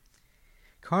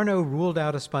 Carnot ruled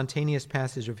out a spontaneous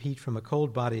passage of heat from a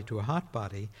cold body to a hot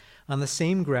body on the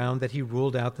same ground that he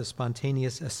ruled out the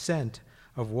spontaneous ascent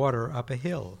of water up a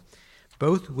hill.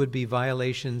 Both would be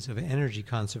violations of energy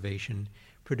conservation,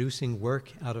 producing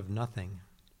work out of nothing.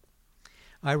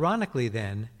 Ironically,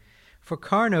 then, for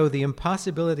Carnot, the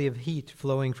impossibility of heat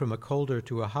flowing from a colder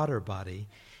to a hotter body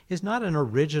is not an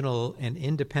original and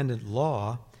independent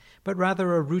law, but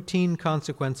rather a routine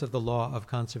consequence of the law of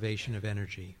conservation of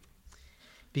energy.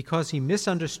 Because he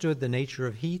misunderstood the nature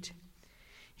of heat,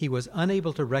 he was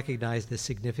unable to recognize the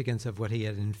significance of what he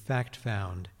had in fact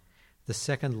found, the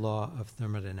second law of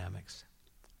thermodynamics.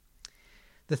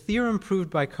 The theorem proved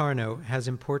by Carnot has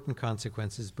important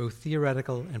consequences, both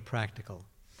theoretical and practical.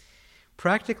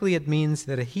 Practically, it means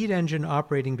that a heat engine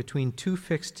operating between two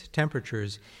fixed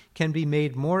temperatures can be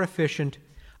made more efficient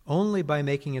only by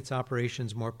making its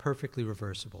operations more perfectly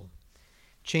reversible.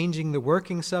 Changing the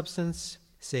working substance,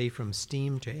 say from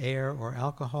steam to air or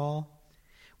alcohol,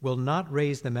 will not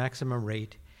raise the maximum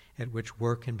rate at which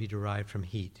work can be derived from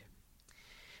heat.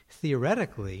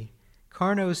 Theoretically,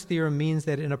 Carnot's theorem means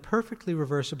that in a perfectly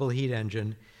reversible heat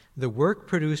engine, the work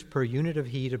produced per unit of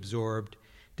heat absorbed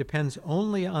depends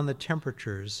only on the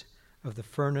temperatures of the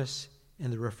furnace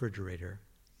and the refrigerator.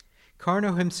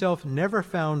 Carnot himself never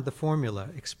found the formula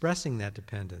expressing that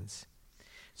dependence,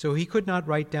 so he could not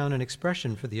write down an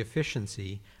expression for the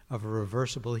efficiency of a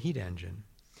reversible heat engine.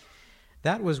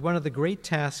 That was one of the great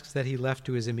tasks that he left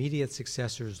to his immediate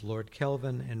successors, Lord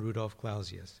Kelvin and Rudolf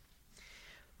Clausius.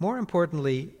 More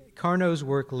importantly, Carnot's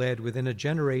work led within a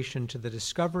generation to the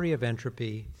discovery of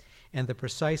entropy and the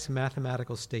precise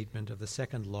mathematical statement of the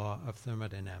second law of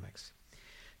thermodynamics.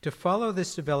 To follow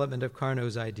this development of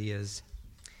Carnot's ideas,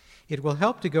 it will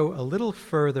help to go a little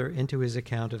further into his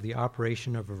account of the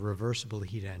operation of a reversible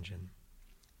heat engine.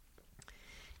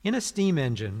 In a steam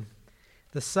engine,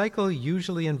 the cycle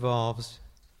usually involves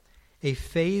a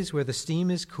phase where the steam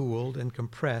is cooled and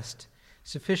compressed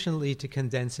sufficiently to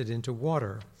condense it into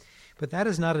water, but that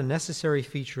is not a necessary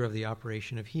feature of the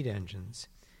operation of heat engines.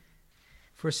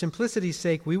 For simplicity's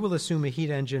sake, we will assume a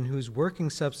heat engine whose working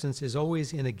substance is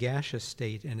always in a gaseous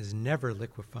state and is never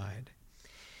liquefied.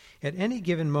 At any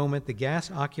given moment, the gas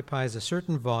occupies a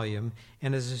certain volume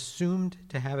and is assumed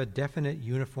to have a definite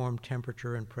uniform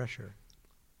temperature and pressure.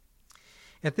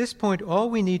 At this point, all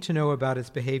we need to know about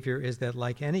its behavior is that,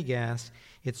 like any gas,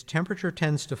 its temperature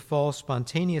tends to fall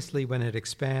spontaneously when it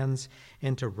expands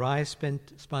and to rise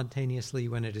spontaneously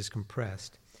when it is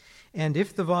compressed. And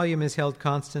if the volume is held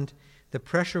constant, the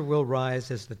pressure will rise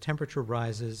as the temperature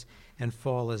rises and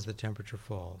fall as the temperature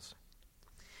falls.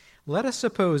 Let us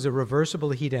suppose a reversible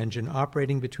heat engine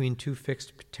operating between two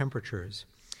fixed temperatures.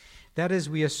 That is,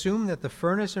 we assume that the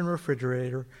furnace and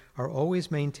refrigerator are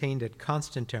always maintained at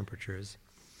constant temperatures,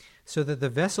 so that the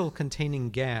vessel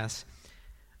containing gas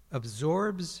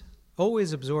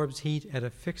always absorbs heat at a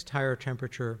fixed higher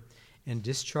temperature and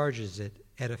discharges it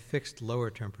at a fixed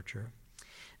lower temperature.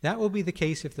 That will be the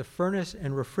case if the furnace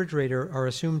and refrigerator are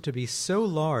assumed to be so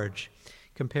large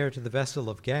compared to the vessel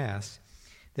of gas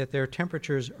that their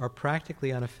temperatures are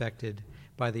practically unaffected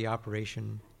by the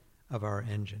operation of our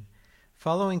engine.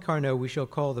 Following Carnot, we shall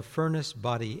call the furnace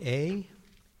body A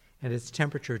and its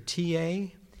temperature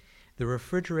TA. The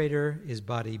refrigerator is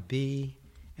body B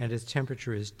and its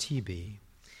temperature is TB.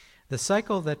 The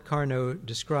cycle that Carnot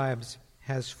describes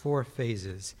has 4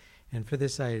 phases, and for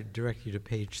this I direct you to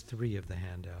page 3 of the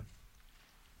handout.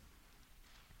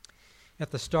 At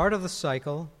the start of the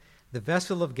cycle, the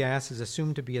vessel of gas is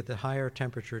assumed to be at the higher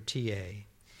temperature TA.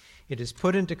 It is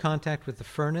put into contact with the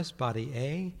furnace, body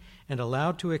A, and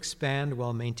allowed to expand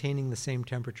while maintaining the same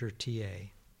temperature TA.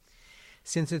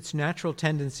 Since its natural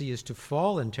tendency is to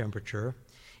fall in temperature,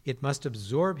 it must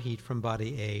absorb heat from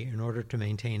body A in order to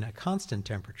maintain a constant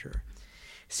temperature.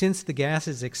 Since the gas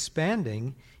is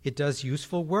expanding, it does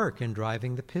useful work in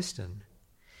driving the piston.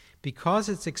 Because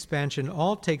its expansion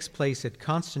all takes place at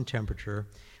constant temperature,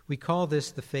 we call this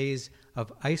the phase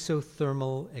of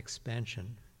isothermal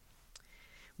expansion.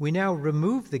 We now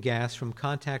remove the gas from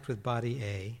contact with body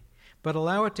A, but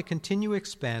allow it to continue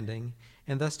expanding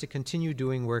and thus to continue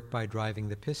doing work by driving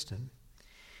the piston.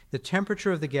 The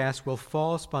temperature of the gas will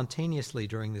fall spontaneously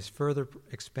during this further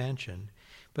expansion,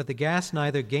 but the gas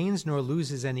neither gains nor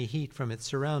loses any heat from its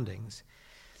surroundings.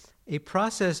 A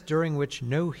process during which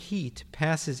no heat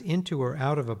passes into or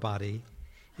out of a body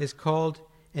is called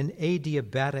an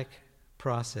adiabatic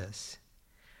process,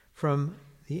 from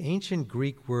the ancient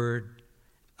Greek word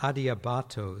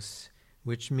adiabatos,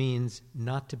 which means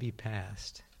not to be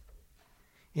passed.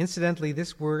 Incidentally,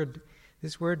 this word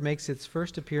makes its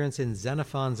first appearance in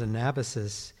Xenophon's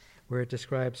Annapolis, where it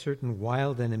describes certain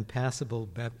wild and impassable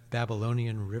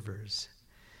Babylonian rivers.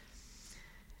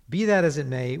 Be that as it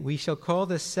may, we shall call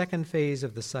this second phase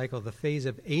of the cycle the phase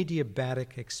of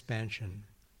adiabatic expansion,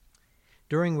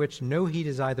 during which no heat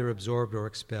is either absorbed or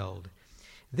expelled.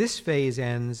 This phase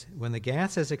ends when the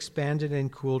gas has expanded and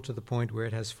cooled to the point where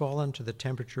it has fallen to the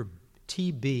temperature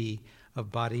TB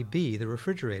of body B, the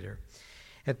refrigerator.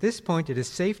 At this point, it is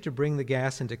safe to bring the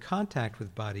gas into contact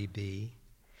with body B,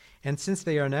 and since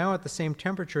they are now at the same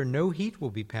temperature, no heat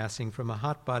will be passing from a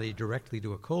hot body directly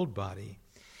to a cold body.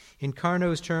 In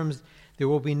Carnot's terms, there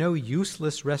will be no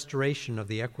useless restoration of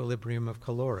the equilibrium of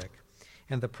caloric,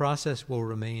 and the process will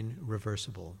remain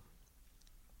reversible.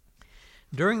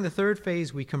 During the third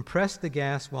phase, we compress the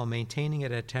gas while maintaining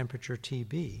it at temperature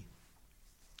TB.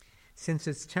 Since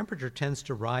its temperature tends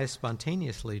to rise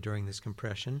spontaneously during this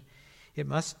compression, it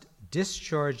must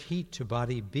discharge heat to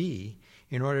body B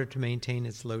in order to maintain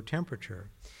its low temperature.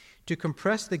 To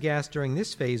compress the gas during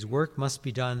this phase, work must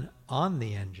be done on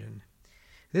the engine.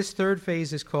 This third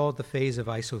phase is called the phase of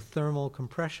isothermal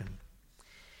compression.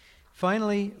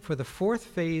 Finally, for the fourth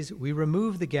phase, we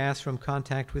remove the gas from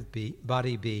contact with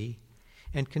body B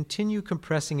and continue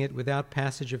compressing it without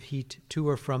passage of heat to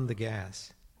or from the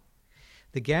gas.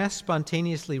 The gas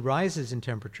spontaneously rises in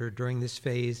temperature during this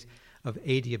phase of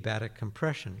adiabatic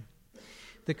compression.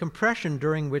 The compression,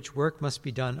 during which work must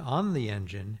be done on the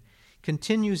engine,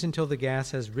 continues until the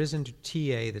gas has risen to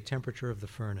TA, the temperature of the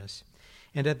furnace.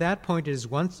 And at that point, it is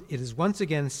once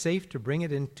again safe to bring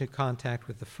it into contact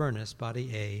with the furnace, body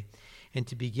A, and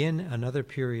to begin another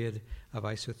period of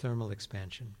isothermal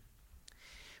expansion.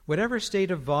 Whatever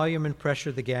state of volume and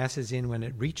pressure the gas is in when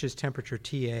it reaches temperature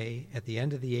TA at the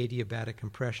end of the adiabatic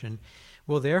compression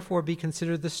will therefore be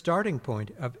considered the starting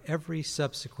point of every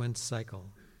subsequent cycle.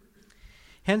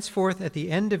 Henceforth, at the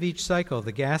end of each cycle,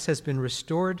 the gas has been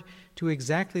restored to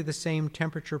exactly the same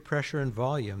temperature, pressure, and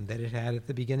volume that it had at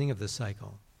the beginning of the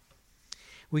cycle.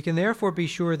 We can therefore be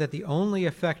sure that the only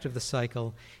effect of the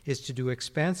cycle is to do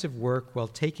expansive work while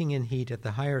taking in heat at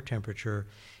the higher temperature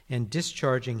and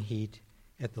discharging heat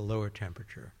at the lower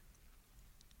temperature.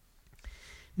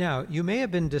 Now, you may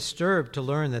have been disturbed to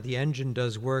learn that the engine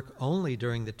does work only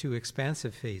during the two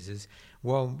expansive phases,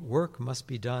 while work must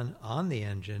be done on the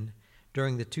engine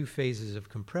during the two phases of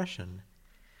compression.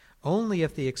 Only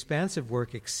if the expansive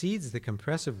work exceeds the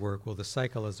compressive work will the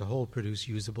cycle as a whole produce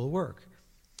usable work.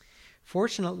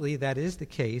 Fortunately, that is the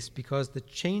case because the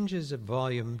changes of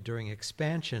volume during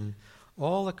expansion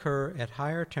all occur at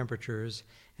higher temperatures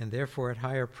and therefore at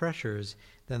higher pressures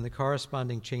than the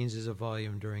corresponding changes of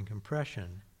volume during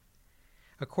compression.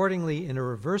 Accordingly, in a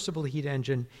reversible heat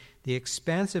engine, the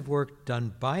expansive work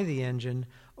done by the engine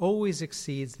always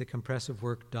exceeds the compressive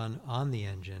work done on the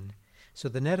engine. So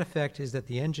the net effect is that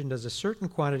the engine does a certain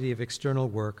quantity of external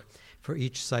work for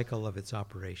each cycle of its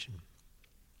operation.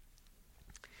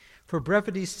 For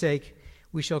brevity's sake,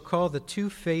 we shall call the two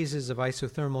phases of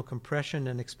isothermal compression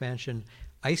and expansion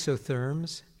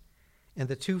isotherms, and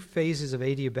the two phases of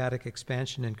adiabatic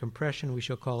expansion and compression we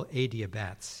shall call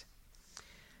adiabats.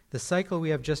 The cycle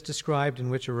we have just described, in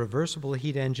which a reversible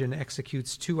heat engine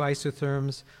executes two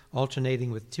isotherms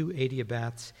alternating with two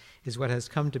adiabats, is what has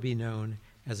come to be known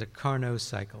as a Carnot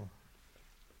cycle.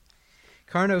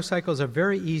 Carnot cycles are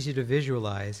very easy to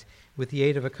visualize with the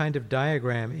aid of a kind of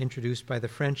diagram introduced by the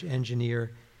French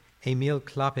engineer Émile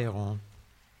Clapeyron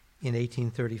in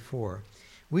 1834.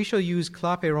 We shall use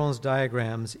Clapeyron's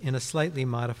diagrams in a slightly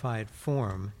modified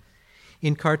form.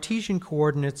 In Cartesian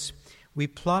coordinates, we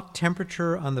plot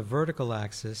temperature on the vertical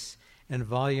axis and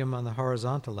volume on the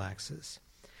horizontal axis.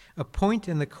 A point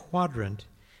in the quadrant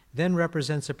then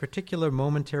represents a particular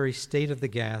momentary state of the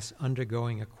gas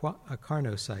undergoing a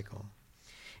Carnot cycle.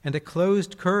 And a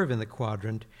closed curve in the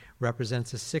quadrant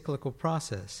represents a cyclical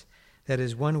process, that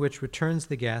is, one which returns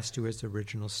the gas to its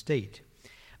original state.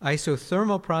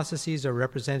 Isothermal processes are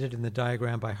represented in the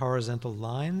diagram by horizontal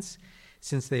lines,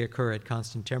 since they occur at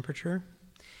constant temperature.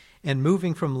 And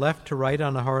moving from left to right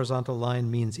on a horizontal line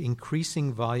means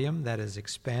increasing volume, that is,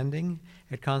 expanding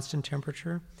at constant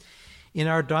temperature. In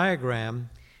our diagram,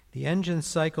 the engine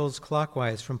cycles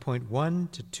clockwise from point 1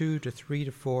 to 2 to 3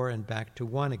 to 4 and back to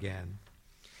 1 again.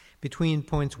 Between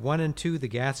points 1 and 2, the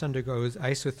gas undergoes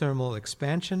isothermal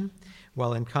expansion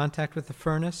while in contact with the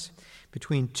furnace.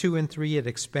 Between 2 and 3, it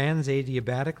expands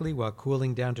adiabatically while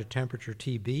cooling down to temperature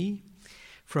TB.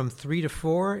 From 3 to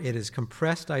 4, it is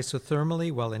compressed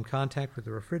isothermally while in contact with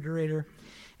the refrigerator.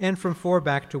 And from 4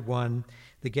 back to 1,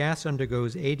 the gas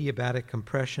undergoes adiabatic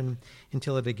compression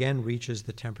until it again reaches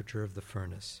the temperature of the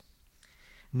furnace.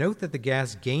 Note that the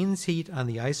gas gains heat on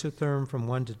the isotherm from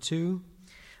 1 to 2,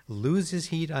 loses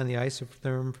heat on the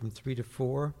isotherm from 3 to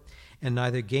 4, and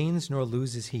neither gains nor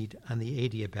loses heat on the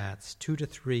adiabats 2 to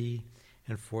 3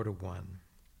 and 4 to 1.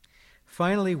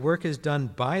 Finally, work is done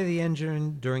by the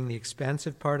engine during the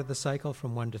expansive part of the cycle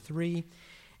from 1 to 3,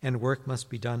 and work must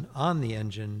be done on the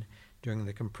engine during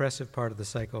the compressive part of the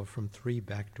cycle from 3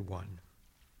 back to 1.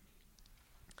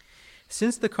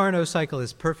 Since the Carnot cycle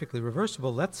is perfectly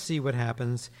reversible, let's see what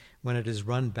happens when it is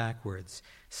run backwards,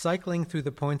 cycling through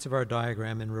the points of our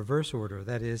diagram in reverse order,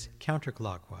 that is,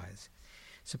 counterclockwise.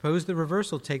 Suppose the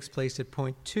reversal takes place at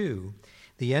point 2,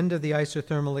 the end of the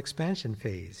isothermal expansion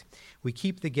phase. We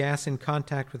keep the gas in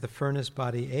contact with the furnace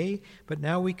body A, but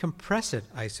now we compress it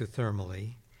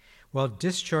isothermally while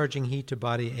discharging heat to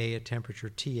body A at temperature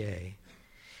TA.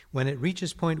 When it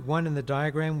reaches point 1 in the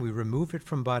diagram, we remove it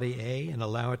from body A and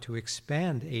allow it to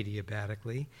expand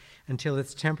adiabatically until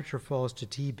its temperature falls to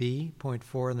TB, point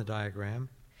 4 in the diagram.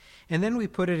 And then we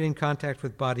put it in contact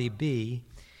with body B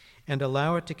and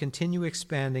allow it to continue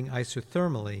expanding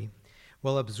isothermally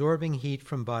while absorbing heat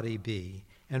from body B.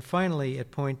 And finally,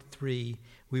 at point 3,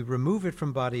 we remove it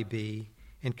from body B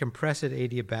and compress it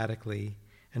adiabatically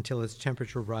until its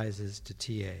temperature rises to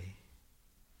TA.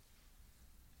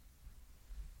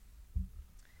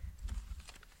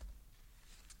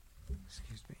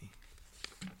 Excuse me.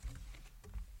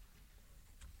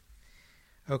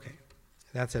 Okay,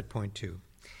 that's at point 2.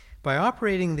 By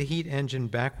operating the heat engine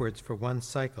backwards for one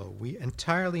cycle, we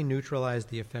entirely neutralize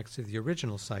the effects of the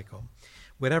original cycle.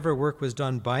 Whatever work was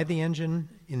done by the engine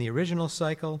in the original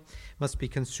cycle must be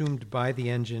consumed by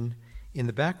the engine in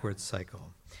the backwards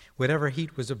cycle. Whatever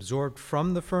heat was absorbed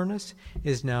from the furnace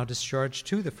is now discharged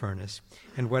to the furnace,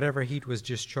 and whatever heat was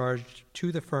discharged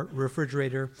to the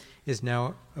refrigerator is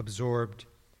now absorbed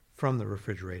from the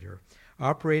refrigerator.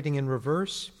 Operating in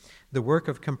reverse, the work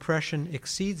of compression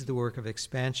exceeds the work of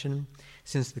expansion,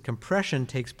 since the compression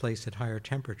takes place at higher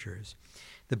temperatures.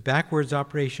 The backwards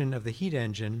operation of the heat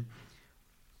engine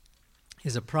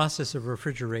is a process of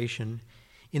refrigeration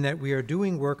in that we are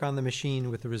doing work on the machine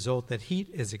with the result that heat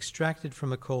is extracted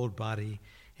from a cold body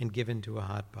and given to a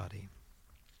hot body.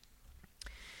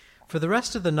 For the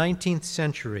rest of the 19th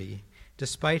century,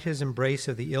 despite his embrace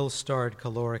of the ill-starred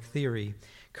caloric theory,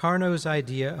 Carnot's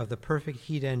idea of the perfect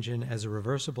heat engine as a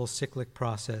reversible cyclic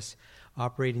process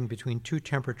operating between two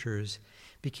temperatures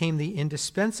became the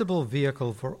indispensable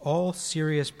vehicle for all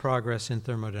serious progress in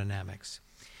thermodynamics.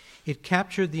 It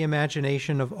captured the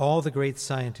imagination of all the great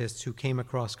scientists who came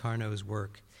across Carnot's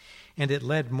work, and it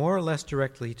led more or less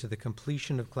directly to the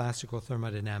completion of classical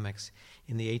thermodynamics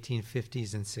in the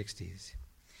 1850s and 60s.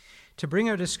 To bring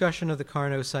our discussion of the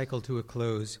Carnot cycle to a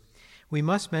close, we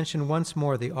must mention once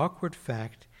more the awkward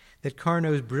fact that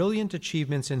Carnot's brilliant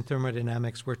achievements in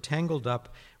thermodynamics were tangled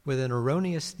up with an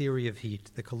erroneous theory of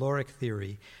heat, the caloric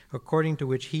theory, according to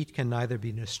which heat can neither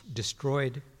be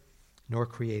destroyed nor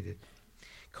created.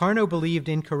 Carnot believed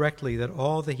incorrectly that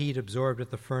all the heat absorbed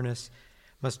at the furnace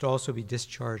must also be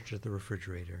discharged at the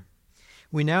refrigerator.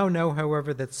 We now know,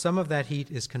 however, that some of that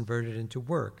heat is converted into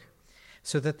work,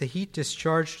 so that the heat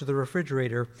discharged to the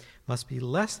refrigerator must be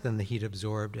less than the heat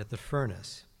absorbed at the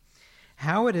furnace.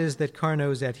 How it is that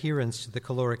Carnot's adherence to the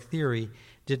caloric theory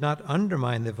did not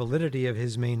undermine the validity of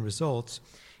his main results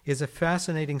is a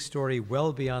fascinating story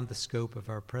well beyond the scope of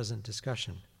our present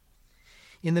discussion.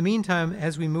 In the meantime,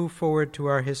 as we move forward to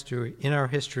our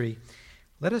history,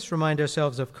 let us remind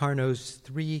ourselves of Carnot's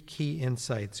three key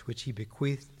insights which he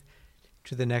bequeathed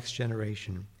to the next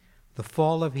generation: the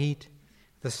fall of heat,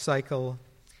 the cycle,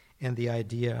 and the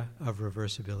idea of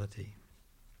reversibility.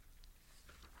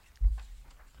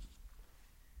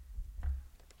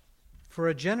 For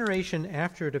a generation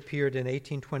after it appeared in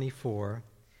 1824,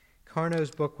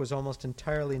 Carnot's book was almost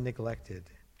entirely neglected.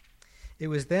 It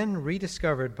was then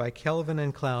rediscovered by Kelvin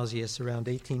and Clausius around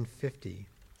 1850.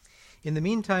 In the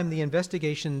meantime, the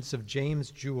investigations of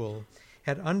James Joule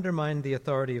had undermined the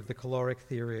authority of the caloric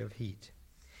theory of heat.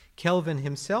 Kelvin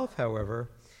himself, however,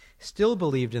 still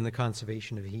believed in the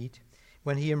conservation of heat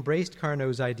when he embraced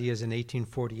Carnot's ideas in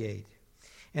 1848,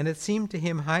 and it seemed to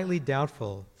him highly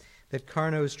doubtful that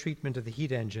Carnot's treatment of the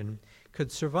heat engine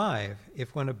could survive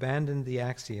if one abandoned the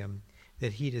axiom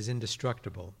that heat is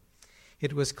indestructible.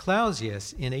 It was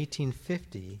Clausius in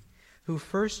 1850 who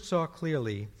first saw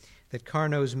clearly that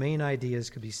Carnot's main ideas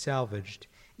could be salvaged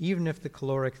even if the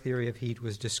caloric theory of heat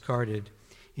was discarded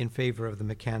in favor of the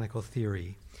mechanical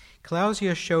theory.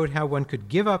 Clausius showed how one could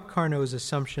give up Carnot's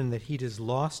assumption that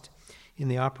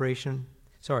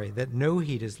that no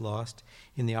heat is lost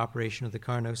in the operation of the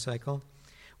Carnot cycle,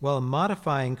 while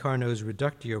modifying Carnot's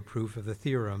reductio proof of the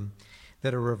theorem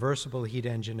that a reversible heat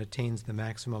engine attains the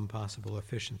maximum possible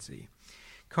efficiency.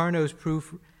 Carnot's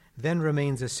proof then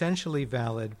remains essentially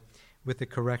valid with the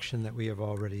correction that we have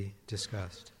already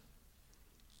discussed.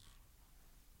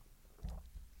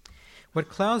 What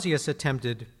Clausius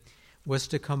attempted was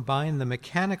to combine the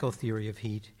mechanical theory of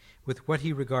heat with what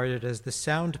he regarded as the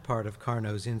sound part of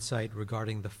Carnot's insight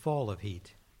regarding the fall of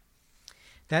heat.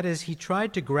 That is, he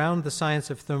tried to ground the science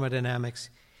of thermodynamics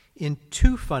in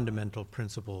two fundamental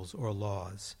principles or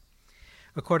laws.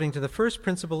 According to the first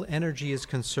principle, energy is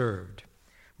conserved,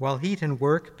 while heat and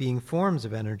work, being forms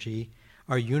of energy,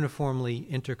 are uniformly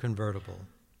interconvertible.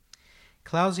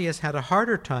 Clausius had a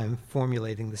harder time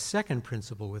formulating the second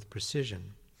principle with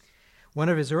precision. One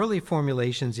of his early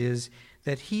formulations is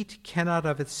that heat cannot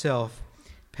of itself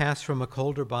pass from a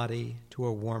colder body to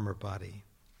a warmer body.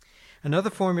 Another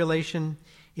formulation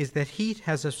is that heat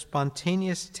has a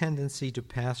spontaneous tendency to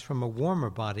pass from a warmer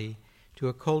body to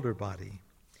a colder body.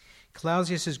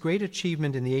 Clausius's great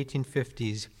achievement in the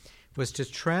 1850s was to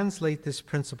translate this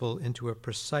principle into a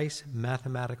precise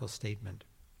mathematical statement.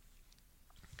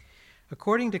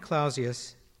 According to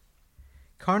Clausius,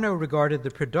 Carnot regarded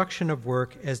the production of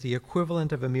work as the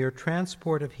equivalent of a mere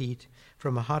transport of heat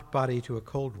from a hot body to a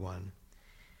cold one,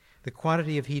 the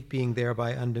quantity of heat being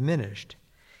thereby undiminished.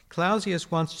 Clausius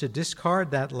wants to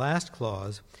discard that last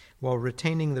clause while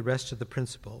retaining the rest of the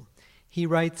principle. He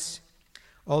writes,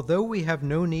 "Although we have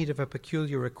no need of a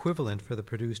peculiar equivalent for the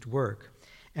produced work,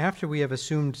 after we have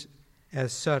assumed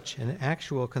as such an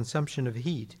actual consumption of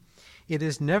heat, it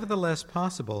is nevertheless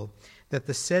possible that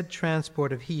the said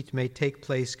transport of heat may take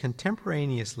place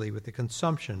contemporaneously with the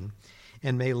consumption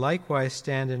and may likewise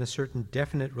stand in a certain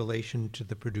definite relation to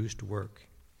the produced work."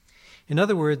 In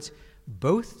other words,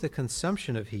 both the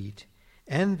consumption of heat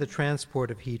and the transport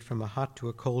of heat from a hot to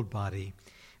a cold body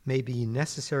may be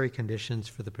necessary conditions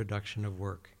for the production of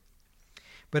work.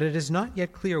 But it is not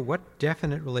yet clear what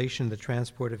definite relation the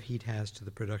transport of heat has to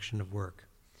the production of work.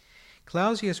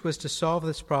 Clausius was to solve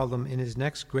this problem in his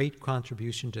next great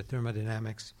contribution to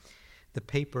thermodynamics, the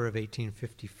paper of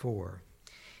 1854.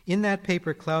 In that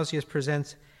paper, Clausius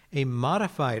presents a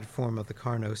modified form of the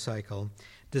Carnot cycle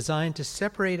designed to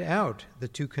separate out the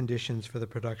two conditions for the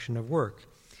production of work,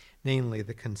 namely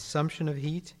the consumption of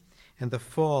heat and the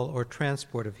fall or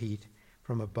transport of heat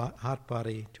from a hot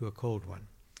body to a cold one.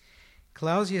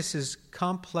 Clausius's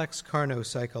complex Carnot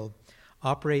cycle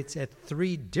operates at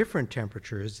 3 different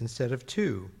temperatures instead of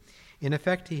 2. In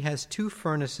effect, he has 2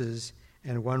 furnaces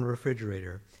and 1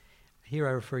 refrigerator. Here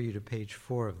I refer you to page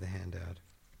 4 of the handout.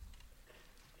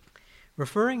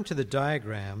 Referring to the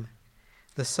diagram,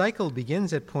 the cycle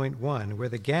begins at point 1, where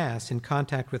the gas in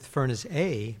contact with furnace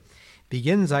A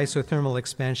begins isothermal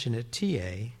expansion at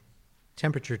TA,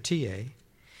 temperature TA.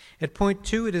 At point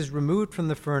 2, it is removed from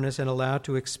the furnace and allowed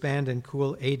to expand and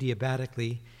cool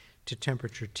adiabatically to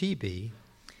temperature TB,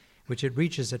 which it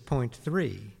reaches at point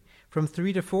 3. From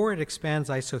 3 to 4, it expands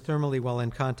isothermally while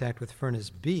in contact with furnace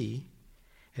B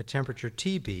at temperature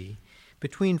TB.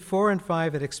 Between 4 and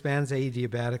 5, it expands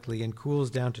adiabatically and cools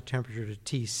down to temperature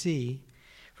TC.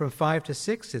 From 5 to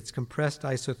 6, it's compressed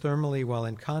isothermally while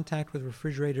in contact with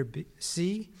refrigerator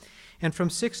C. And from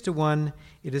 6 to 1,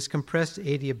 it is compressed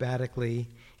adiabatically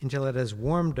until it has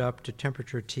warmed up to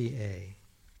temperature TA.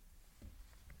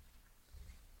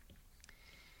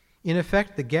 In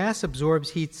effect, the gas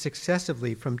absorbs heat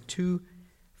successively from 2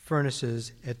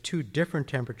 furnaces at 2 different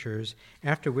temperatures,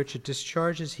 after which it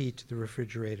discharges heat to the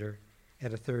refrigerator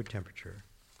at a 3rd temperature.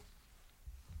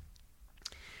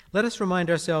 Let us remind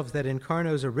ourselves that in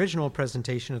Carnot's original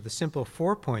presentation of the simple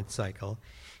 4-point cycle,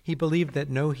 he believed that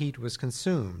no heat was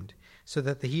consumed, so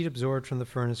that the heat absorbed from the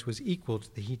furnace was equal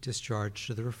to the heat discharged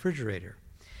to the refrigerator.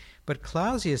 But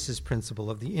Clausius's principle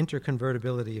of the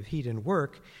interconvertibility of heat and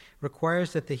work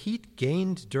requires that the heat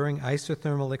gained during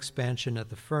isothermal expansion at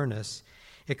the furnace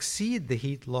exceed the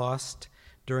heat lost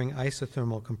during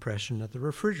isothermal compression at the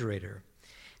refrigerator.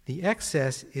 The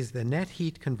excess is the net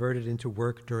heat converted into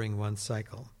work during one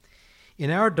cycle. In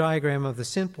our diagram of the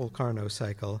simple Carnot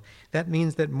cycle, that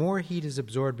means that more heat is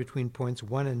absorbed between points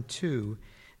 1 and 2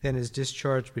 than is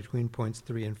discharged between points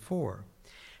 3 and 4.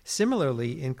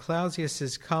 Similarly, in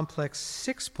Clausius's complex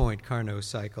 6-point Carnot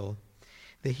cycle,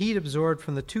 the heat absorbed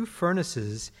from the two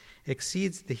furnaces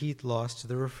exceeds the heat lost to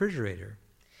the refrigerator.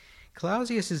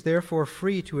 Clausius is therefore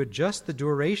free to adjust the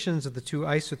durations of the two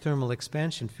isothermal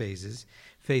expansion phases,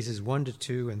 phases 1 to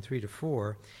 2 and 3 to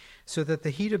 4, so that the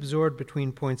heat absorbed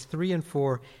between points 3 and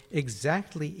 4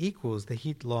 exactly equals the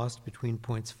heat lost between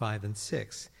points 5 and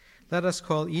 6. Let us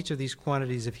call each of these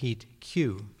quantities of heat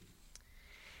Q.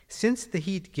 Since the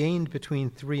heat gained between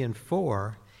 3 and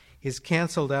 4 is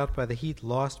canceled out by the heat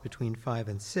lost between 5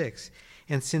 and 6,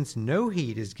 and since no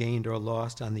heat is gained or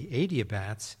lost on the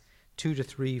adiabats, 2 to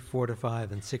 3, 4 to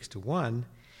 5, and 6 to 1,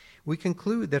 we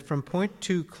conclude that from point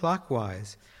 2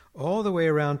 clockwise all the way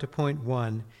around to point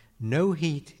 1, no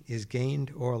heat is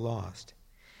gained or lost.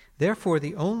 Therefore,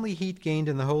 the only heat gained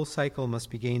in the whole cycle must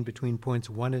be gained between points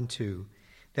 1 and 2,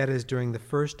 that is, during the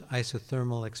first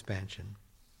isothermal expansion.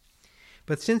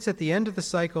 But since at the end of the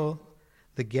cycle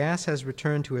the gas has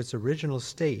returned to its original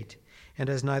state and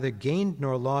has neither gained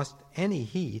nor lost any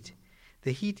heat,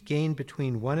 the heat gained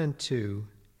between 1 and 2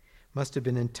 must have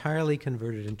been entirely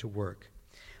converted into work.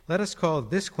 Let us call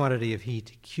this quantity of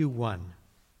heat Q1.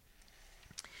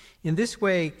 In this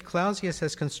way, Clausius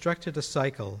has constructed a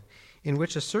cycle in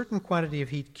which a certain quantity of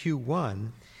heat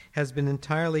Q1 has been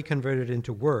entirely converted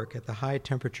into work at the high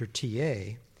temperature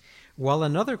TA, while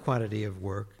another quantity of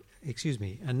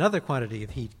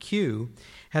heat Q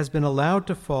has been allowed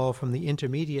to fall from the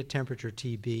intermediate temperature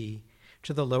TB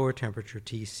to the lower temperature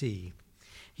TC.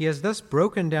 He has thus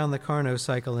broken down the Carnot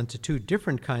cycle into two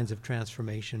different kinds of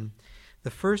transformation,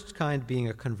 the first kind being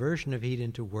a conversion of heat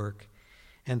into work,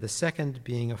 and the second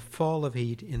being a fall of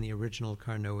heat in the original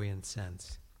Carnotian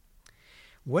sense.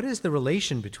 What is the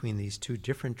relation between these two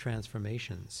different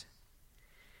transformations?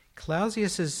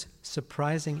 Clausius's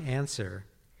surprising answer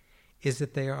is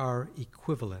that they are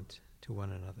equivalent to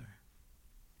one another.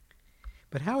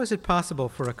 But how is it possible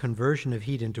for a conversion of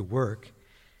heat into work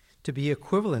to be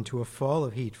equivalent to a fall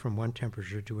of heat from one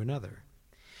temperature to another?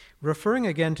 Referring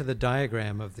again to the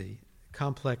diagram of the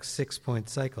complex 6-point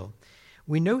cycle,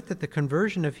 we note that the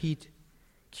conversion of heat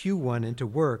Q1 into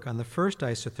work on the first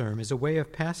isotherm is a way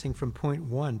of passing from point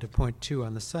 1 to point 2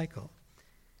 on the cycle.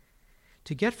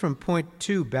 To get from point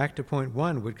 2 back to point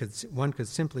 1, one could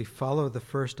simply follow the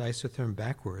first isotherm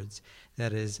backwards,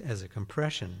 that is, as a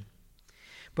compression.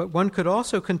 But one could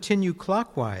also continue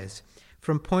clockwise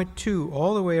from point 2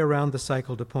 all the way around the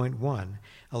cycle to point 1,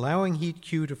 allowing heat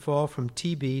Q to fall from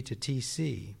TB to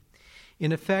TC.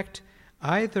 In effect,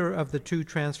 either of the two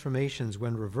transformations,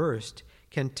 when reversed,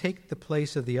 can take the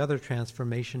place of the other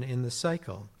transformation in the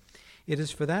cycle. It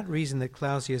is for that reason that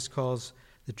Clausius calls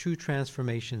the two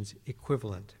transformations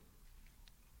equivalent.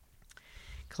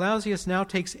 Clausius now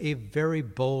takes a very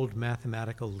bold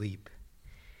mathematical leap.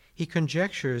 He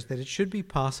conjectures that it should be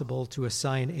possible to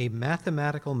assign a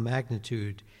mathematical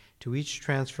magnitude to each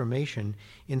transformation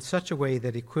in such a way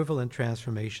that equivalent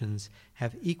transformations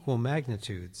have equal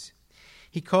magnitudes.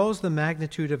 He calls the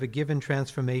magnitude of a given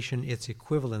transformation its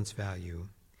equivalence value.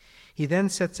 He then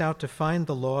sets out to find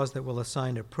the laws that will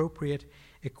assign appropriate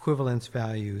equivalence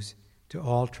values to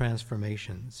all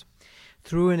transformations.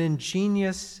 Through an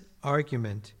ingenious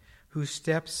argument whose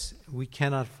steps we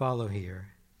cannot follow here,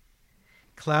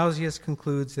 Clausius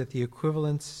concludes that the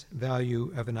equivalence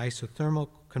value of an isothermal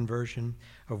conversion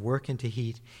of work into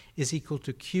heat is equal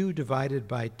to Q divided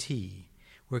by T,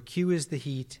 where Q is the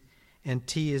heat and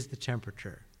T is the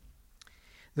temperature.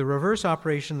 The reverse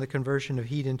operation, the conversion of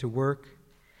heat into work,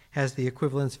 has the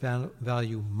equivalence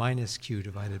value minus Q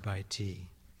divided by T.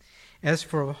 As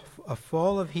for a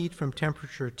fall of heat from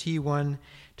temperature T1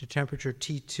 to temperature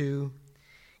T2,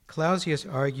 Clausius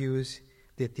argues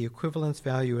that the equivalence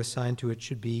value assigned to it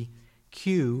should be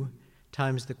Q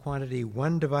times the quantity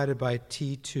 1 divided by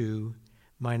T2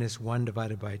 minus 1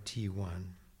 divided by T1.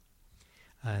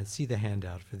 See the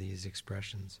handout for these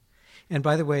expressions. And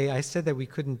by the way, I said that we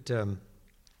couldn't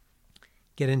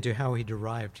get into how he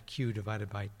derived Q divided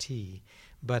by T,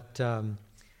 but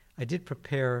I I did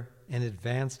prepare an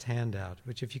advanced handout,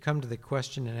 which if you come to the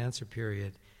question and answer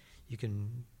period, you can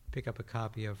pick up a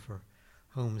copy of for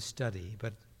home study,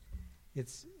 but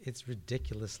it's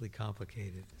ridiculously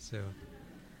complicated, so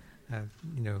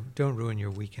don't ruin your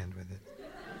weekend with it.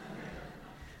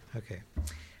 Okay.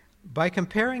 By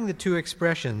comparing the two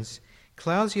expressions,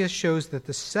 Clausius shows that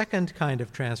the second kind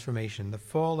of transformation, the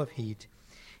fall of heat,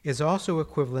 is also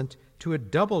equivalent to a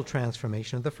double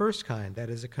transformation of the first kind, that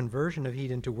is, a conversion of heat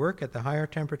into work at the higher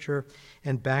temperature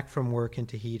and back from work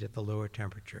into heat at the lower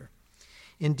temperature.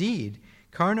 Indeed,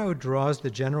 Carnot draws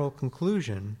the general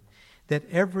conclusion that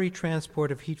every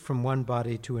transport of heat from one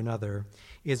body to another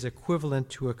is equivalent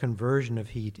to a conversion of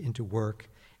heat into work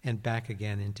and back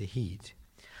again into heat.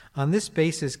 On this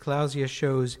basis, Clausius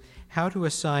shows how to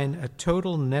assign a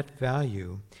total net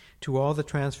value to all the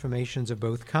transformations of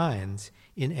both kinds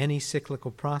in any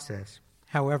cyclical process,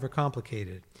 however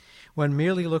complicated. One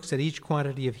merely looks at each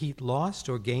quantity of heat lost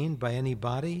or gained by any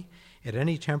body at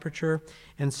any temperature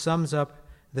and sums up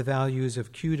the values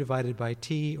of Q divided by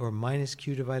T or minus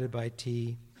Q divided by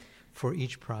T for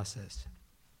each process.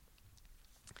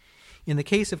 In the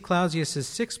case of Clausius's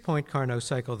 6-point Carnot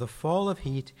cycle, the fall of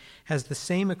heat has the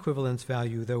same equivalence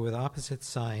value, though with opposite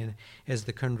sign, as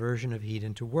the conversion of heat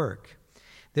into work.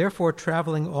 Therefore,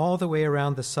 traveling all the way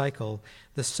around the cycle,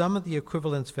 the sum of the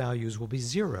equivalence values will be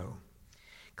 0.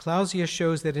 Clausius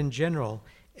shows that in general,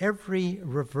 every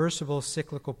reversible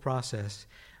cyclical process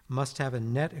must have a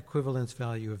net equivalence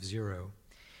value of 0.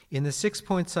 In the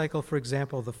 6-point cycle, for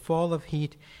example, the fall of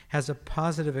heat has a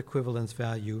positive equivalence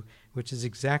value, which is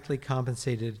exactly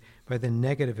compensated by the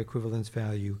negative equivalence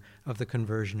value of the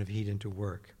conversion of heat into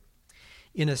work.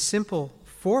 In a simple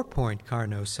 4-point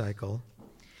Carnot cycle,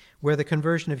 where the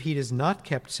conversion of heat is not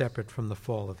kept separate from the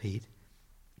fall of heat,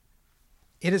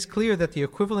 it is clear that the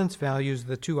equivalence values of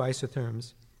the two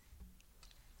isotherms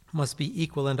must be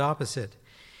equal and opposite.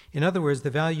 In other words,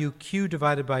 the value Q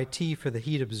divided by T for the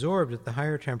heat absorbed at the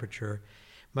higher temperature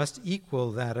must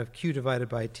equal that of Q divided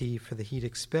by T for the heat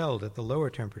expelled at the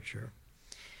lower temperature.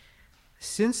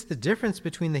 Since the difference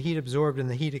between the heat absorbed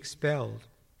and the heat expelled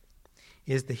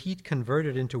is the heat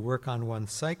converted into work on one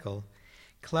cycle,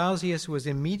 Clausius was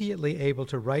immediately able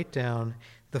to write down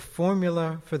the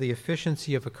formula for the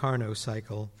efficiency of a Carnot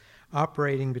cycle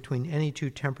operating between any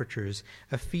two temperatures,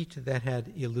 a feat that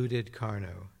had eluded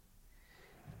Carnot.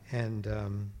 And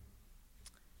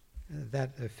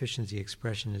that efficiency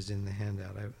expression is in the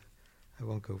handout. I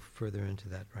won't go further into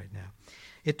that right now.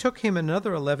 It took him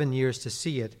another 11 years to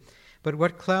see it, but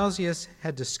what Clausius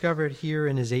had discovered here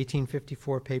in his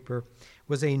 1854 paper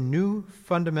was a new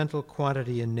fundamental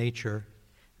quantity in nature,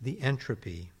 the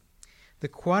entropy. The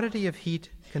quantity of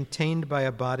heat contained by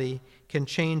a body can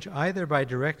change either by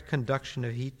direct conduction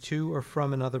of heat to or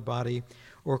from another body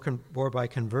or by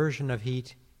conversion of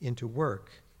heat into work.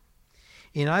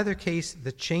 In either case,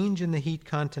 the change in the heat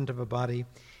content of a body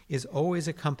is always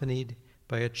accompanied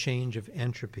by a change of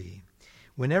entropy.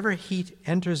 Whenever heat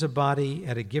enters a body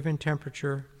at a given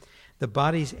temperature, the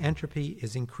body's entropy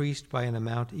is increased by an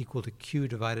amount equal to Q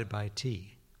divided by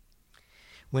T.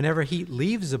 Whenever heat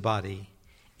leaves a body,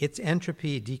 its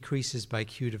entropy decreases by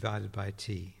Q divided by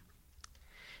T.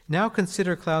 Now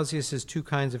consider Clausius's two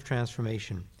kinds of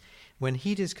transformation. When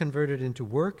heat is converted into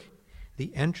work,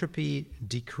 the entropy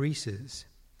decreases,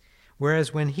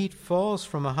 whereas when heat falls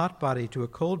from a hot body to a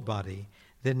cold body,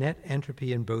 the net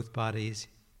entropy in both bodies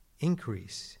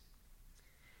increase.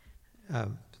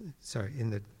 In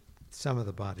the sum of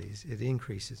the bodies, it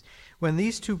increases. When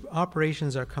these two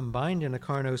operations are combined in a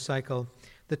Carnot cycle,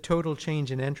 the total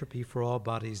change in entropy for all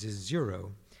bodies is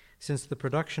 0, since the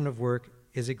production of work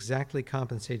is exactly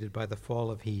compensated by the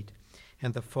fall of heat,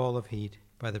 and the fall of heat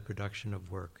by the production of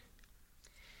work.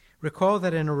 Recall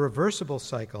that in a reversible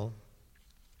cycle,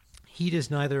 heat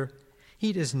is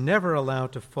never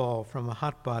allowed to fall from a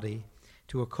hot body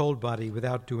to a cold body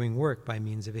without doing work by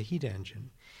means of a heat engine.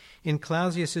 In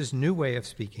Clausius's new way of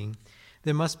speaking,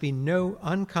 there must be no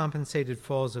uncompensated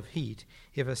falls of heat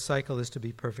if a cycle is to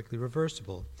be perfectly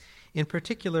reversible. In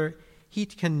particular,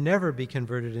 heat can never be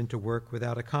converted into work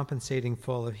without a compensating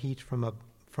fall of heat from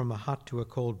a hot to a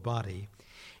cold body,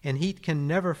 and heat can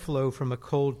never flow from a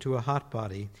cold to a hot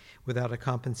body without a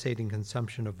compensating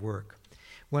consumption of work.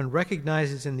 One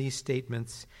recognizes in these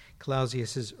statements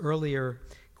Clausius's earlier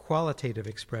qualitative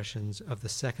expressions of the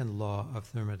second law of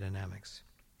thermodynamics.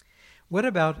 What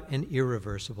about an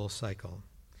irreversible cycle?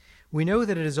 We know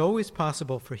that it is always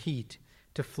possible for heat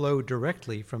to flow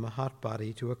directly from a hot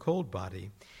body to a cold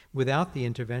body without the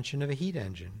intervention of a heat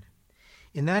engine.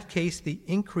 In that case, the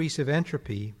increase of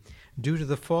entropy due to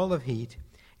the fall of heat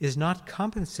is not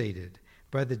compensated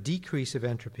by the decrease of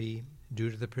entropy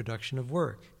due to the production of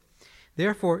work.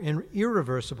 Therefore, in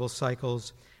irreversible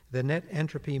cycles, the net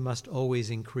entropy must always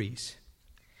increase.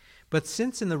 But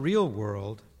since in the real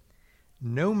world,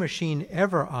 no machine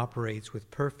ever operates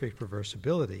with perfect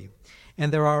reversibility,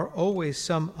 and there are always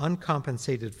some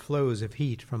uncompensated flows of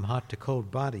heat from hot to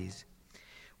cold bodies,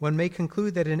 one may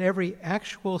conclude that in every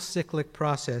actual cyclic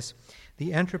process,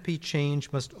 the entropy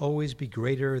change must always be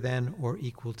greater than or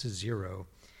equal to zero,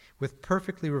 with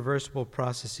perfectly reversible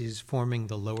processes forming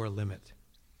the lower limit.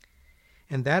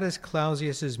 And that is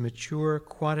Clausius's mature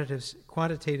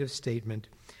quantitative statement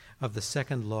of the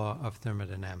second law of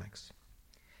thermodynamics.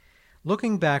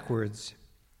 Looking backwards,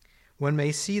 one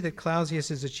may see that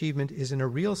Clausius's achievement is in a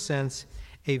real sense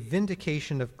a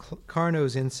vindication of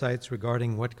Carnot's insights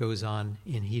regarding what goes on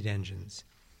in heat engines.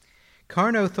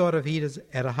 Carnot thought of heat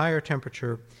at a higher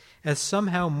temperature as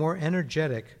somehow more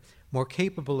energetic, more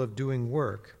capable of doing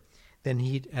work than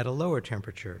heat at a lower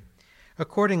temperature.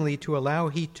 Accordingly, to allow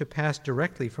heat to pass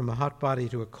directly from a hot body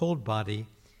to a cold body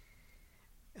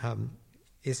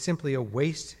is simply a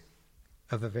waste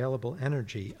of available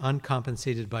energy,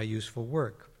 uncompensated by useful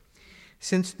work.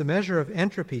 Since the measure of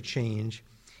entropy change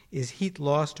is heat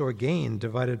lost or gained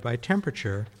divided by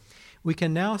temperature, we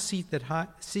can now see that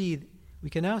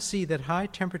high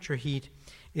temperature heat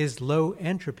is low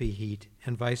entropy heat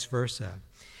and vice versa.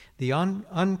 The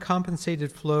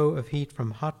uncompensated flow of heat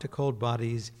from hot to cold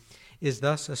bodies is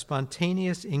thus a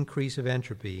spontaneous increase of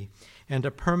entropy and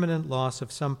a permanent loss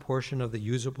of some portion of the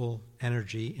usable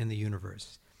energy in the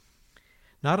universe.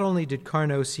 Not only did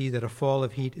Carnot see that a fall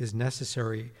of heat is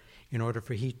necessary in order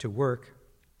for heat to work,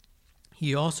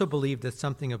 he also believed that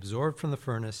something absorbed from the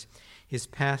furnace is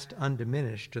passed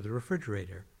undiminished to the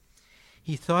refrigerator.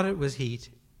 He thought it was heat,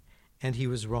 and he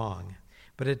was wrong.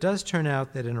 But it does turn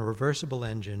out that in a reversible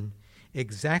engine,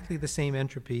 exactly the same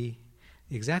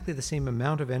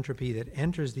amount of entropy that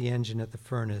enters the engine at the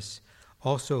furnace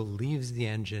also leaves the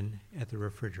engine at the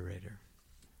refrigerator.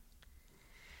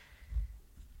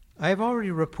 I have already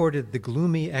reported the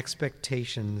gloomy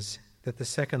expectations that the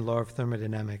second law of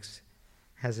thermodynamics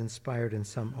has inspired in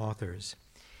some authors.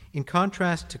 In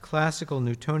contrast to classical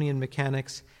Newtonian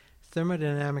mechanics,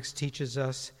 thermodynamics teaches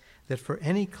us that for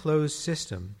any closed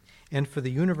system and for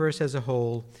the universe as a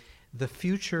whole, the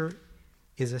future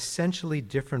is essentially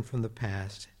different from the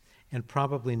past and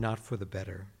probably not for the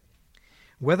better.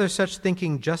 Whether such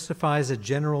thinking justifies a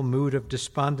general mood of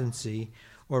despondency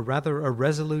or rather a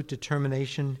resolute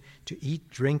determination to eat,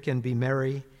 drink, and be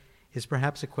merry is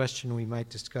perhaps a question we might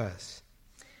discuss.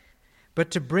 But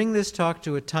to bring this talk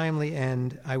to a timely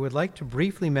end, I would like to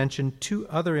briefly mention two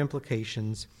other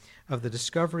implications of the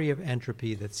discovery of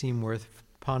entropy that seem worth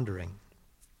pondering.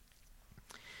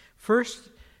 First,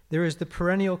 there is the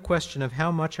perennial question of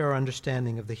how much our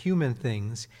understanding of the human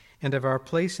things and of our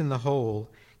place in the whole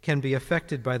can be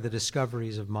affected by the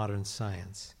discoveries of modern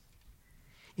science.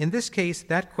 In this case,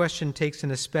 that question takes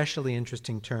an especially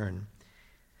interesting turn.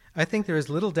 I think there is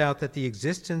little doubt that the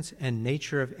existence and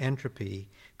nature of entropy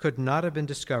could not have been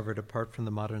discovered apart from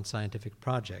the modern scientific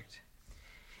project.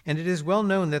 And it is well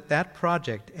known that that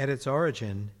project, at its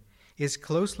origin, is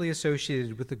closely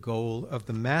associated with the goal of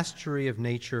the mastery of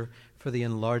nature for the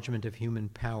enlargement of human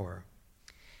power.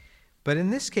 But in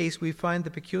this case, we find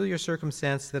the peculiar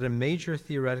circumstance that a major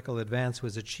theoretical advance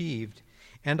was achieved,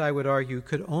 and I would argue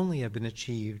could only have been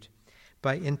achieved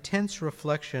by intense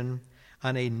reflection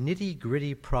on a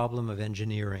nitty-gritty problem of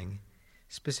engineering,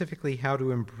 specifically how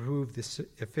to improve the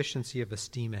efficiency of a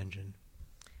steam engine.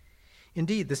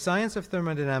 Indeed, the science of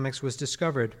thermodynamics was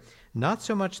discovered not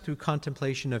so much through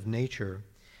contemplation of nature,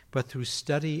 but through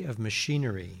study of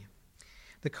machinery.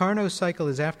 The Carnot cycle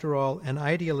is, after all, an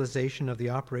idealization of the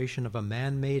operation of a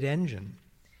man-made engine,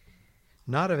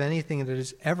 not of anything that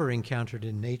is ever encountered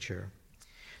in nature.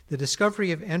 The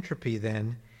discovery of entropy,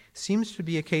 then, seems to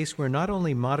be a case where not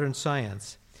only modern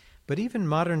science, but even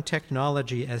modern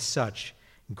technology as such,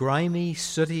 grimy,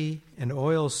 sooty, and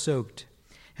oil-soaked,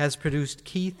 has produced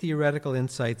key theoretical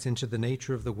insights into the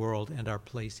nature of the world and our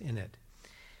place in it.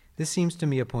 This seems to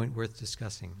me a point worth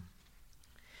discussing.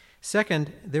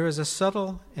 Second, there is a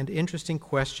subtle and interesting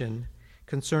question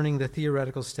concerning the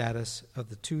theoretical status of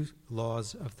the two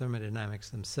laws of thermodynamics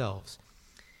themselves.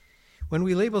 When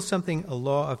we label something a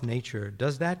law of nature,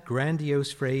 does that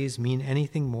grandiose phrase mean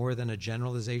anything more than a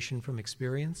generalization from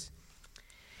experience?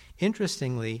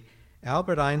 Interestingly,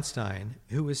 Albert Einstein,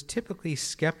 who was typically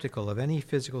skeptical of any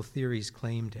physical theory's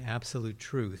claim to absolute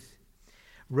truth,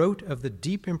 wrote of the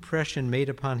deep impression made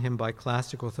upon him by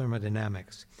classical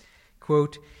thermodynamics,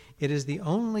 quote, "It is the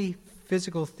only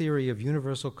physical theory of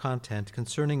universal content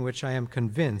concerning which I am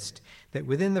convinced that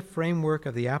within the framework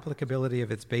of the applicability of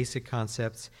its basic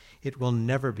concepts, it will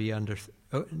never be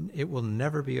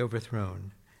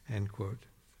overthrown." End quote.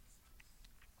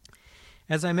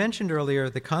 As I mentioned earlier,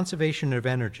 the conservation of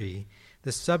energy,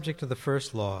 the subject of the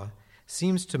first law,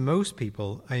 seems to most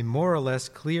people a more or less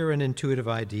clear and intuitive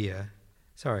idea.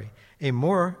 Let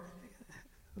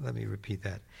me repeat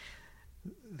that.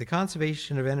 The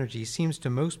conservation of energy seems to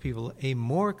most people a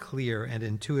more clear and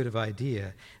intuitive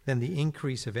idea than the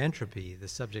increase of entropy, the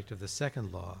subject of the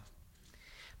second law.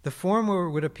 The former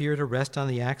would appear to rest on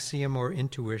the axiom or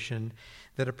intuition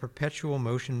that a perpetual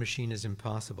motion machine is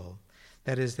impossible,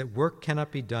 that is, that work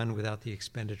cannot be done without the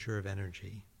expenditure of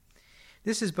energy.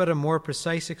 This is but a more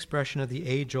precise expression of the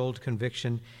age-old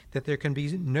conviction that there can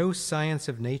be no science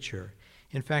of nature.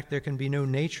 In fact, there can be no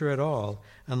nature at all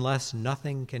unless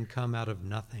nothing can come out of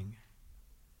nothing.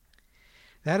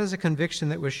 That is a conviction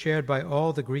that was shared by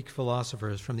all the Greek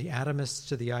philosophers, from the atomists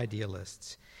to the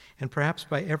idealists, and perhaps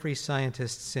by every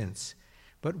scientist since.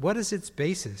 But what is its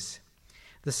basis?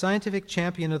 The scientific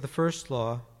champions of the first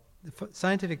law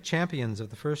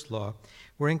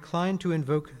were inclined to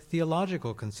invoke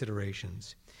theological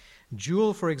considerations.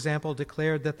 Joule, for example,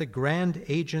 declared that the grand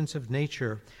agents of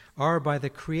nature are by the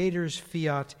Creator's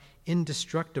fiat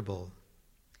indestructible,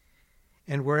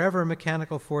 and wherever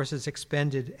mechanical force is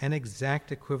expended, an exact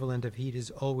equivalent of heat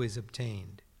is always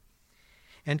obtained.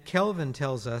 And Kelvin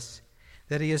tells us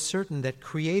that he is certain that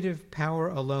creative power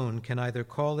alone can either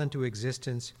call into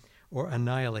existence or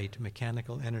annihilate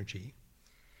mechanical energy.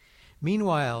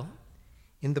 Meanwhile,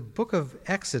 in the book of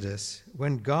Exodus,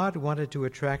 when God wanted to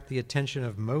attract the attention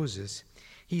of Moses,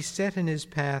 he set in his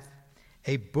path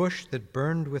a bush that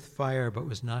burned with fire but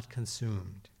was not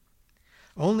consumed.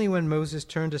 Only when Moses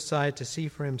turned aside to see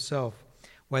for himself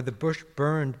why the bush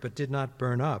burned but did not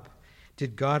burn up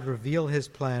did God reveal his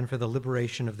plan for the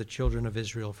liberation of the children of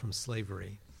Israel from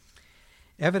slavery.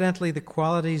 Evidently, the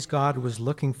qualities God was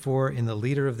looking for in the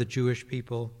leader of the Jewish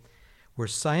people were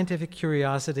scientific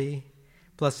curiosity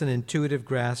plus an intuitive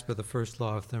grasp of the first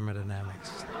law of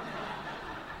thermodynamics.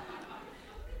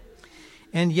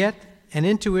 And yet, an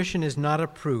intuition is not a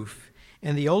proof,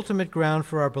 and the ultimate ground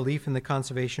for our belief in the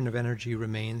conservation of energy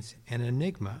remains an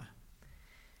enigma.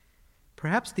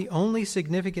 Perhaps the only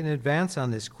significant advance on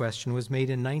this question was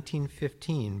made in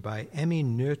 1915 by Emmy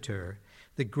Noether,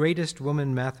 the greatest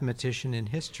woman mathematician in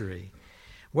history.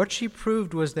 What she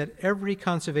proved was that every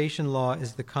conservation law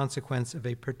is the consequence of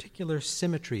a particular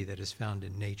symmetry that is found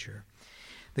in nature.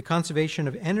 The conservation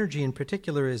of energy in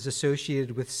particular is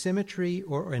associated with symmetry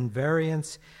or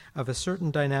invariance of a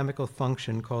certain dynamical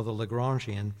function called the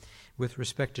Lagrangian with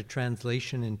respect to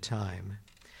translation in time.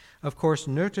 Of course,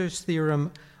 Noether's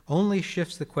theorem only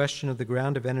shifts the question of the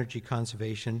ground of energy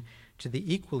conservation to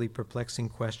the equally perplexing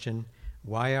question,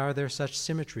 why are there such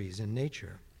symmetries in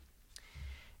nature?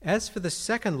 As for the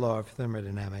second law of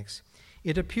thermodynamics,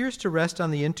 it appears to rest on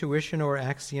the intuition or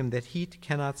axiom that heat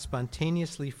cannot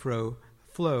spontaneously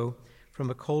flow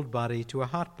from a cold body to a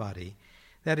hot body.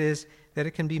 That is, that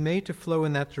it can be made to flow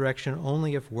in that direction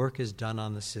only if work is done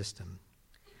on the system.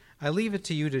 I leave it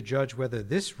to you to judge whether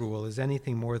this rule is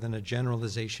anything more than a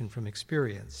generalization from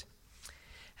experience.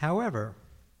 However,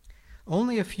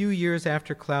 only a few years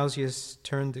after Clausius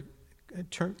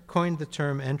coined the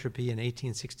term entropy in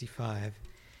 1865,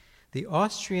 the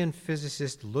Austrian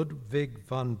physicist Ludwig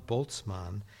von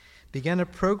Boltzmann began a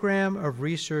program of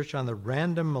research on the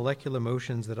random molecular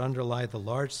motions that underlie the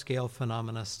large-scale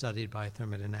phenomena studied by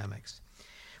thermodynamics.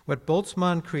 What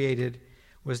Boltzmann created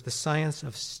was the science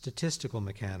of statistical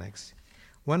mechanics,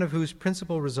 one of whose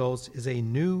principal results is a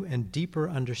new and deeper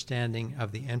understanding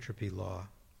of the entropy law.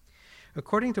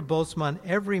 According to Boltzmann,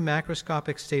 every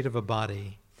macroscopic state of a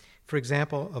body, for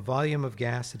example, a volume of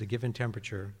gas at a given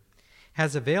temperature,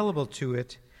 has available to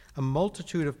it a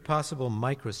multitude of possible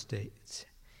microstates.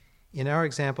 In our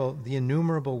example, the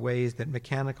innumerable ways that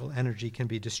mechanical energy can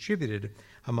be distributed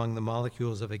among the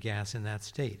molecules of a gas in that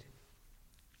state.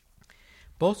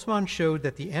 Boltzmann showed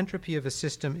that the entropy of a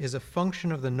system is a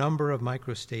function of the number of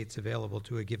microstates available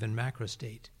to a given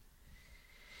macrostate.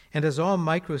 And as all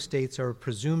microstates are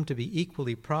presumed to be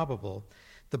equally probable,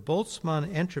 the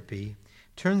Boltzmann entropy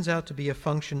turns out to be a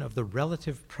function of the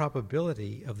relative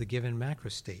probability of the given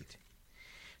macrostate.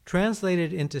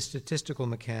 Translated into statistical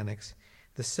mechanics,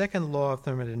 the second law of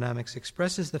thermodynamics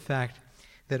expresses the fact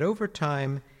that over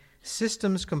time,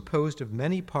 systems composed of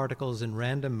many particles in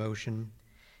random motion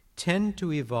tend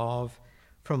to evolve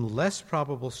from less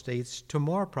probable states to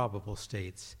more probable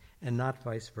states, and not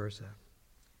vice versa.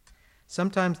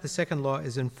 Sometimes the second law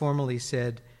is informally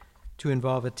said to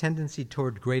involve a tendency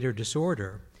toward greater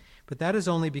disorder, but that is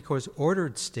only because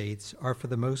ordered states are for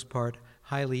the most part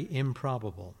highly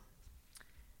improbable.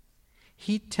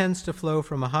 Heat tends to flow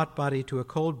from a hot body to a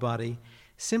cold body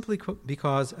simply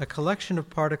because a collection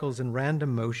of particles in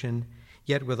random motion,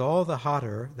 yet with all the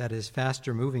hotter, that is,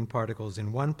 faster-moving particles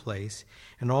in one place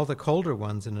and all the colder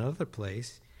ones in another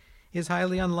place, is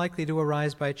highly unlikely to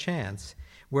arise by chance,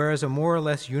 whereas a more or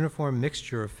less uniform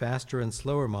mixture of faster and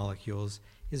slower molecules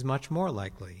is much more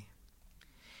likely.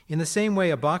 In the same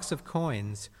way, a box of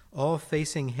coins, all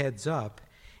facing heads up,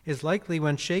 is likely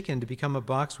when shaken to become a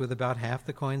box with about half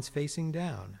the coins facing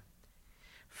down.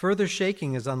 Further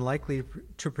shaking is unlikely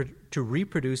to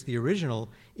reproduce the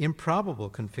original improbable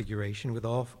configuration with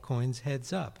all coins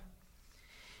heads up.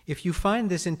 If you find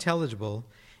this intelligible,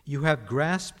 you have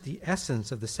grasped the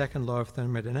essence of the second law of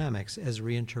thermodynamics as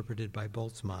reinterpreted by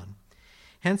Boltzmann.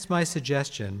 Hence my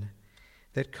suggestion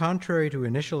that contrary to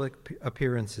initial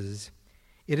appearances,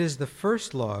 it is the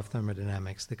first law of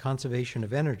thermodynamics, the conservation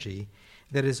of energy,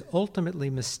 that is ultimately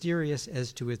mysterious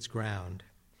as to its ground,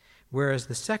 whereas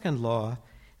the second law,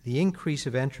 the increase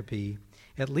of entropy,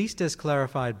 at least as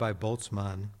clarified by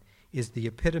Boltzmann, is the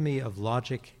epitome of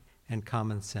logic and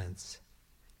common sense.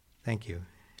 Thank you.